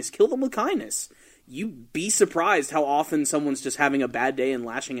online is kill them with kindness. You'd be surprised how often someone's just having a bad day and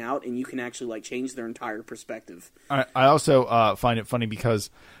lashing out, and you can actually change their entire perspective. I also find it funny because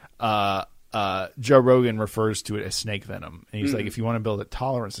Joe Rogan refers to it as snake venom. And he's like, if you want to build a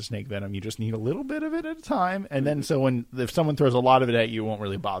tolerance to snake venom, you just need a little bit of it at a time. And then if someone throws a lot of it at you, it won't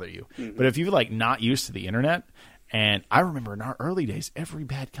really bother you. But if you're not used to the internet And I remember in our early days, every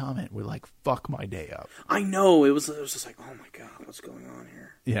bad comment would like fuck my day up. I know. It was just like, oh my God, what's going on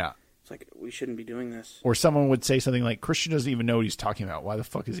here? Yeah. It's like, we shouldn't be doing this. Or someone would say something like, Christian doesn't even know what he's talking about. Why the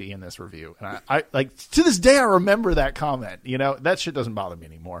fuck is he in this review? And I like, to this day, I remember that comment. You know, that shit doesn't bother me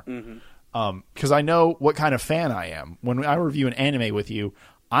anymore. Because I know what kind of fan I am. When I review an anime with you,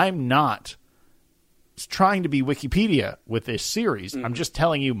 I'm not trying to be Wikipedia with this series. I'm just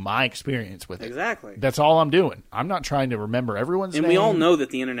telling you my experience with it. Exactly. That's all I'm doing. I'm not trying to remember everyone's name. And we all know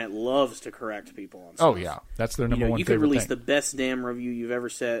that the internet loves to correct people on stuff. Oh, yeah. That's their number one you favorite could release thing. the best damn review you've ever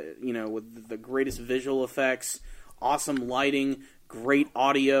said, you know, with the greatest visual effects, awesome lighting, great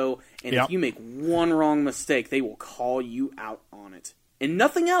audio, and if you make one wrong mistake, they will call you out on it. And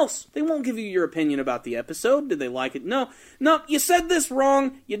nothing else. They won't give you your opinion about the episode. Did they like it? No, you said this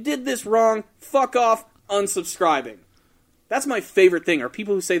wrong. You did this wrong. Fuck off. Unsubscribing. That's my favorite thing, are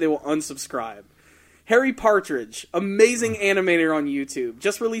people who say they will unsubscribe. Harry Partridge, amazing animator on YouTube,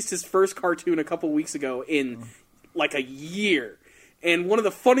 just released his first cartoon a couple weeks ago in like a year. And one of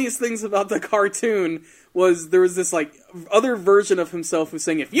the funniest things about the cartoon was there was this like other version of himself who's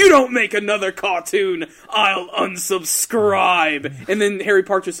saying, if you don't make another cartoon, I'll unsubscribe. And then Harry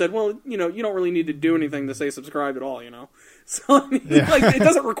Partridge said, well, you know, you don't really need to do anything to say subscribe at all, you know. So I mean, like, it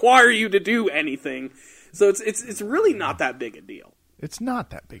doesn't require you to do anything. So it's really not that big a deal. It's not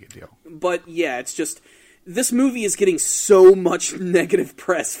that big a deal. But yeah, it's just, this movie is getting so much negative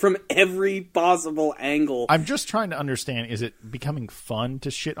press from every possible angle. I'm just trying to understand, is it becoming fun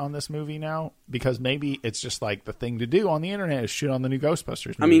to shit on this movie now? Because maybe it's just like the thing to do on the internet is shit on the new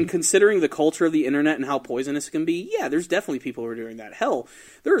Ghostbusters movie. I mean, considering the culture of the internet and how poisonous it can be, yeah, there's definitely people who are doing that. Hell,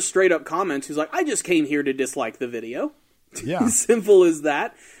 there are straight up comments who's like, I just came here to dislike the video. Yeah. Simple as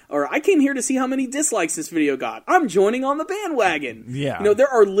that. Or, I came here to see how many dislikes this video got. I'm joining on the bandwagon. Yeah. You know, there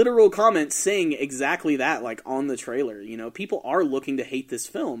are literal comments saying exactly that, like, on the trailer. You know, people are looking to hate this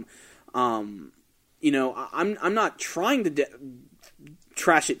film. You know, I'm not trying to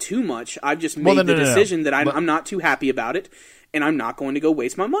trash it too much. I've just made the decision that I'm not too happy about it, and I'm not going to go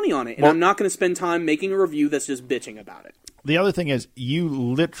waste my money on it. And I'm not going to spend time making a review that's just bitching about it. The other thing is, you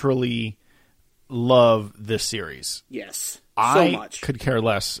literally love this series. Yes. I could care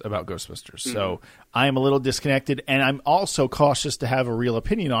less about Ghostbusters, so I am a little disconnected, and I'm also cautious to have a real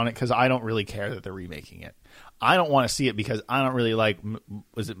opinion on it because I don't really care that they're remaking it. I don't want to see it because I don't really like,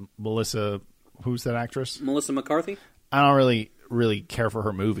 was it Melissa, who's that actress? Melissa McCarthy? I don't really care for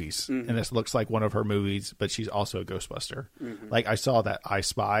her movies, and this looks like one of her movies, but she's also a Ghostbuster. Like, I saw that I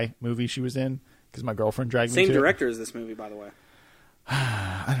Spy movie she was in because my girlfriend dragged me to it. Same director as this movie, by the way.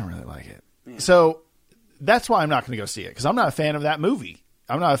 I don't really like it. Yeah. So that's why I'm not going to go see it, because I'm not a fan of that movie.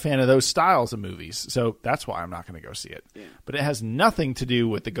 I'm not a fan of those styles of movies, so that's why I'm not going to go see it. Yeah. But it has nothing to do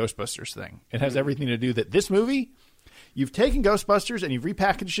with the Ghostbusters thing. It has everything to do that this movie, you've taken Ghostbusters and you've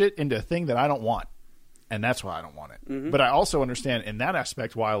repackaged it into a thing that I don't want, and that's why I don't want it. But I also understand in that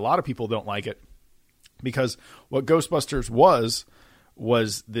aspect why a lot of people don't like it, because what Ghostbusters was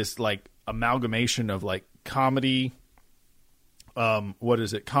this like amalgamation of like comedy. What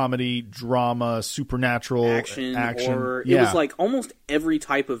is it? Comedy, drama, supernatural, action. Horror. Yeah. It was like almost every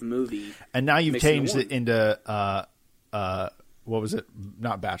type of movie. And now you've changed it into what was it?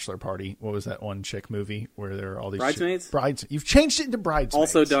 Not Bachelor Party. What was that one chick movie where there are all these Bridesmaids? You've changed it into Bridesmaids.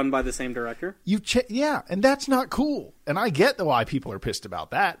 Also done by the same director. Yeah, and that's not cool. And I get why people are pissed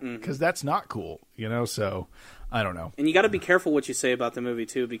about that, because that's not cool. You know, so I don't know. And you got to be careful what you say about the movie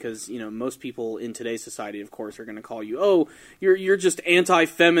too, because you know most people in today's society, of course, are going to call you, "Oh, you're just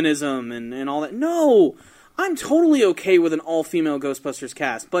anti-feminism and all that." No, I'm totally okay with an all-female Ghostbusters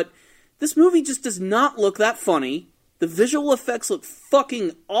cast, but this movie just does not look that funny. The visual effects look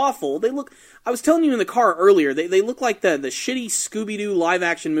fucking awful. I was telling you in the car earlier, they look like the shitty Scooby-Doo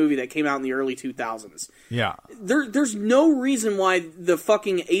live-action movie that came out in the early 2000s. Yeah. There's no reason why the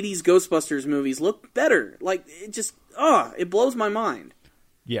fucking 80s Ghostbusters movies look better. Like, it just, it blows my mind.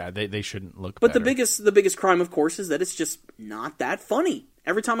 Yeah, they shouldn't look better. But the biggest crime, of course, is that it's just not that funny.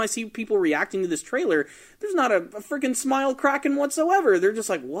 Every time I see people reacting to this trailer, there's not a freaking smile cracking whatsoever. They're just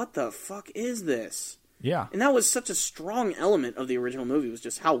like, what the fuck is this? Yeah. And that was such a strong element of the original movie, was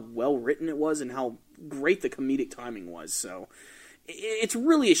just how well written it was and how great the comedic timing was. So it's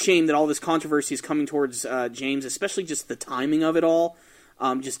really a shame that all this controversy is coming towards James, especially just the timing of it all.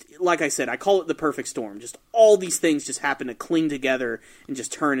 Just like I said, I call it the perfect storm. Just all these things just happen to cling together and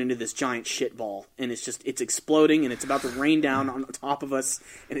just turn into this giant shitball. And it's exploding, and it's about to rain down on top of us.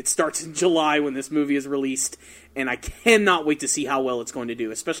 And it starts in July when this movie is released. And I cannot wait to see how well it's going to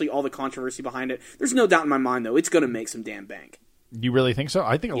do, especially all the controversy behind it. There's no doubt in my mind, though, it's going to make some damn bank. You really think so?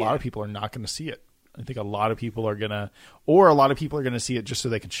 I think a lot of people are not going to see it. I think a lot of people are going to see it just so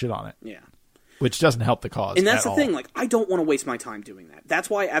they can shit on it. Yeah. Which doesn't help the cause. And that's the thing. Like, I don't want to waste my time doing that.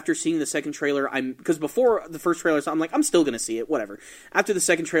 That's why after seeing the second trailer, because before the first trailer, I'm like, I'm still going to see it, whatever. After the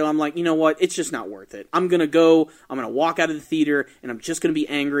second trailer, I'm like, you know what? It's just not worth it. I'm going to go, I'm going to walk out of the theater, and I'm just going to be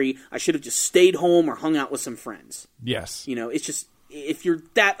angry. I should have just stayed home or hung out with some friends. Yes. You know, it's just, if you're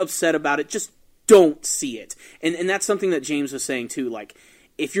that upset about it, just don't see it. And that's something that James was saying, too. Like,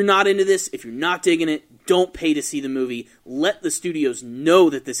 if you're not into this, if you're not digging it, don't pay to see the movie. Let the studios know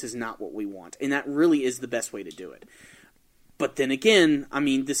that this is not what we want. And that really is the best way to do it. But then again, I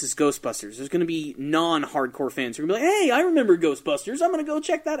mean, this is Ghostbusters. There's going to be non-hardcore fans who are going to be like, hey, I remember Ghostbusters. I'm going to go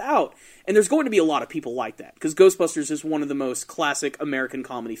check that out. And there's going to be a lot of people like that. Because Ghostbusters is one of the most classic American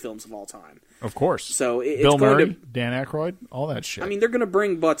comedy films of all time. Of course. So it's Bill going Murray, to... Dan Aykroyd, all that shit. I mean, they're going to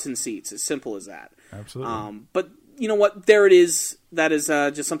bring butts and seats. As simple as that. Absolutely. But you know what? There it is. That is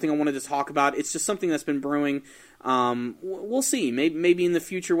just something I wanted to talk about. It's just something that's been brewing. We'll see. Maybe in the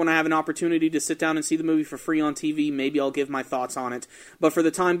future when I have an opportunity to sit down and see the movie for free on TV, maybe I'll give my thoughts on it. But for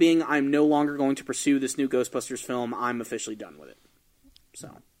the time being, I'm no longer going to pursue this new Ghostbusters film. I'm officially done with it.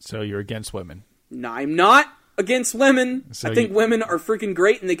 So you're against women? No, I'm not against women. I think women are freaking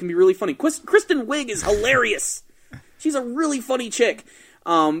great and they can be really funny. Kristen Wiig is hilarious. She's a really funny chick.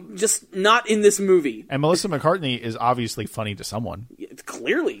 Just not in this movie. And Melissa McCartney is obviously funny to someone.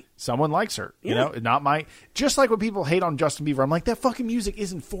 Clearly. Someone likes her. Yeah. You know, not my... Just like when people hate on Justin Bieber, I'm like, that fucking music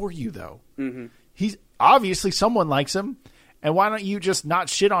isn't for you, though. Mm-hmm. He's... Obviously, someone likes him. And why don't you just not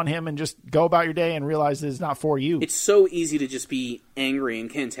shit on him and just go about your day and realize that it's not for you? It's so easy to just be angry and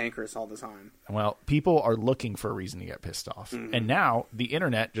cantankerous all the time. Well, people are looking for a reason to get pissed off. Mm-hmm. And now the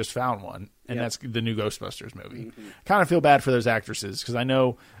internet just found one, and that's the new Ghostbusters movie. Mm-hmm. Kind of feel bad for those actresses because I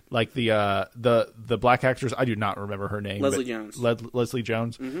know like the black actress, I do not remember her name. Leslie Jones. Leslie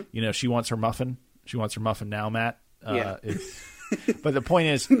Jones. Mm-hmm. You know, she wants her muffin. She wants her muffin now, Matt. Yeah. But the point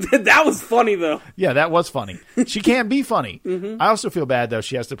is... that was funny, though. Yeah, that was funny. She can be funny. Mm-hmm. I also feel bad, though,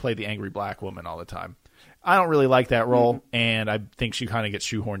 she has to play the angry black woman all the time. I don't really like that role, mm-hmm. and I think she kind of gets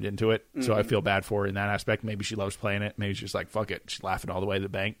shoehorned into it, so I feel bad for her in that aspect. Maybe she loves playing it. Maybe she's like, fuck it. She's laughing all the way to the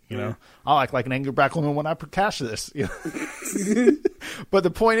bank. You know, I'll act like an angry black woman when I cash this. You know? But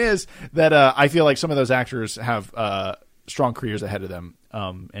the point is that I feel like some of those actors have strong careers ahead of them,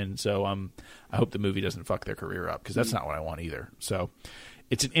 and so I hope the movie doesn't fuck their career up because that's not what I want either. So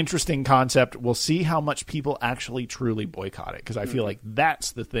it's an interesting concept. We'll see how much people actually truly boycott it because I feel like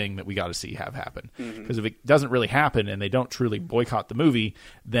that's the thing that we got to see have happen. Because if it doesn't really happen and they don't truly boycott the movie,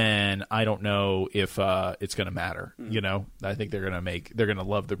 then I don't know if it's going to matter. You know, I think they're going to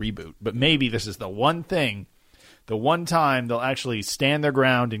love the reboot. But maybe this is the one thing, the one time they'll actually stand their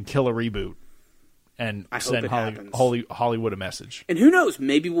ground and kill a reboot. And send Hollywood a message. And who knows?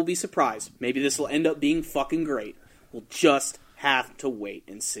 Maybe we'll be surprised. Maybe this will end up being fucking great. We'll just have to wait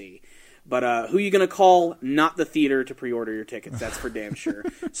and see. But who are you going to call? Not the theater to pre-order your tickets. That's for damn sure.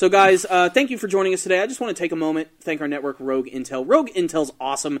 So, guys, thank you for joining us today. I just want to take a moment, thank our network, Rogue Intel. Rogue Intel's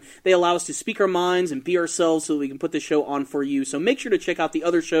awesome. They allow us to speak our minds and be ourselves so that we can put this show on for you. So make sure to check out the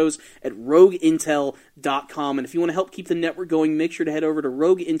other shows at rogueintel.com. And if you want to help keep the network going, make sure to head over to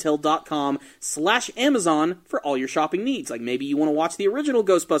rogueintel.com/Amazon for all your shopping needs. Like maybe you want to watch the original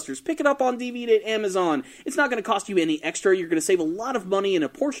Ghostbusters, pick it up on DVD at Amazon. It's not going to cost you any extra. You're going to save a lot of money, and a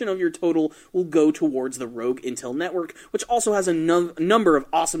portion of your total will go towards the Rogue Intel network, which also has a number of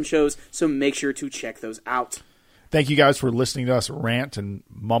awesome shows, so make sure to check those out. Thank you guys for listening to us rant and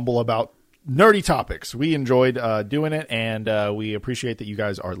mumble about nerdy topics. We enjoyed doing it, and we appreciate that you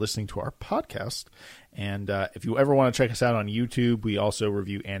guys are listening to our podcast. And if you ever want to check us out on YouTube, we also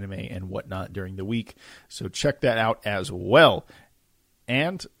review anime and whatnot during the week, so check that out as well.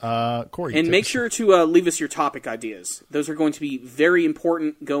 And Corey. And make sure to leave us your topic ideas. Those are going to be very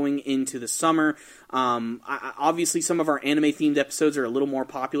important going into the summer. Obviously, some of our anime-themed episodes are a little more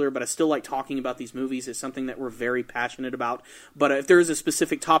popular, but I still like talking about these movies. It's something that we're very passionate about. But if there is a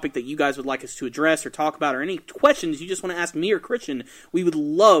specific topic that you guys would like us to address or talk about, or any questions you just want to ask me or Christian, we would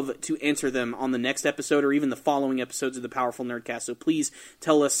love to answer them on the next episode or even the following episodes of the Powerful Nerdcast. So please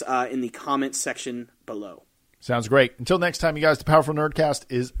tell us in the comments section below. Sounds great. Until next time, you guys, the Powerful Nerdcast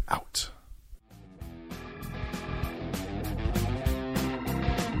is out.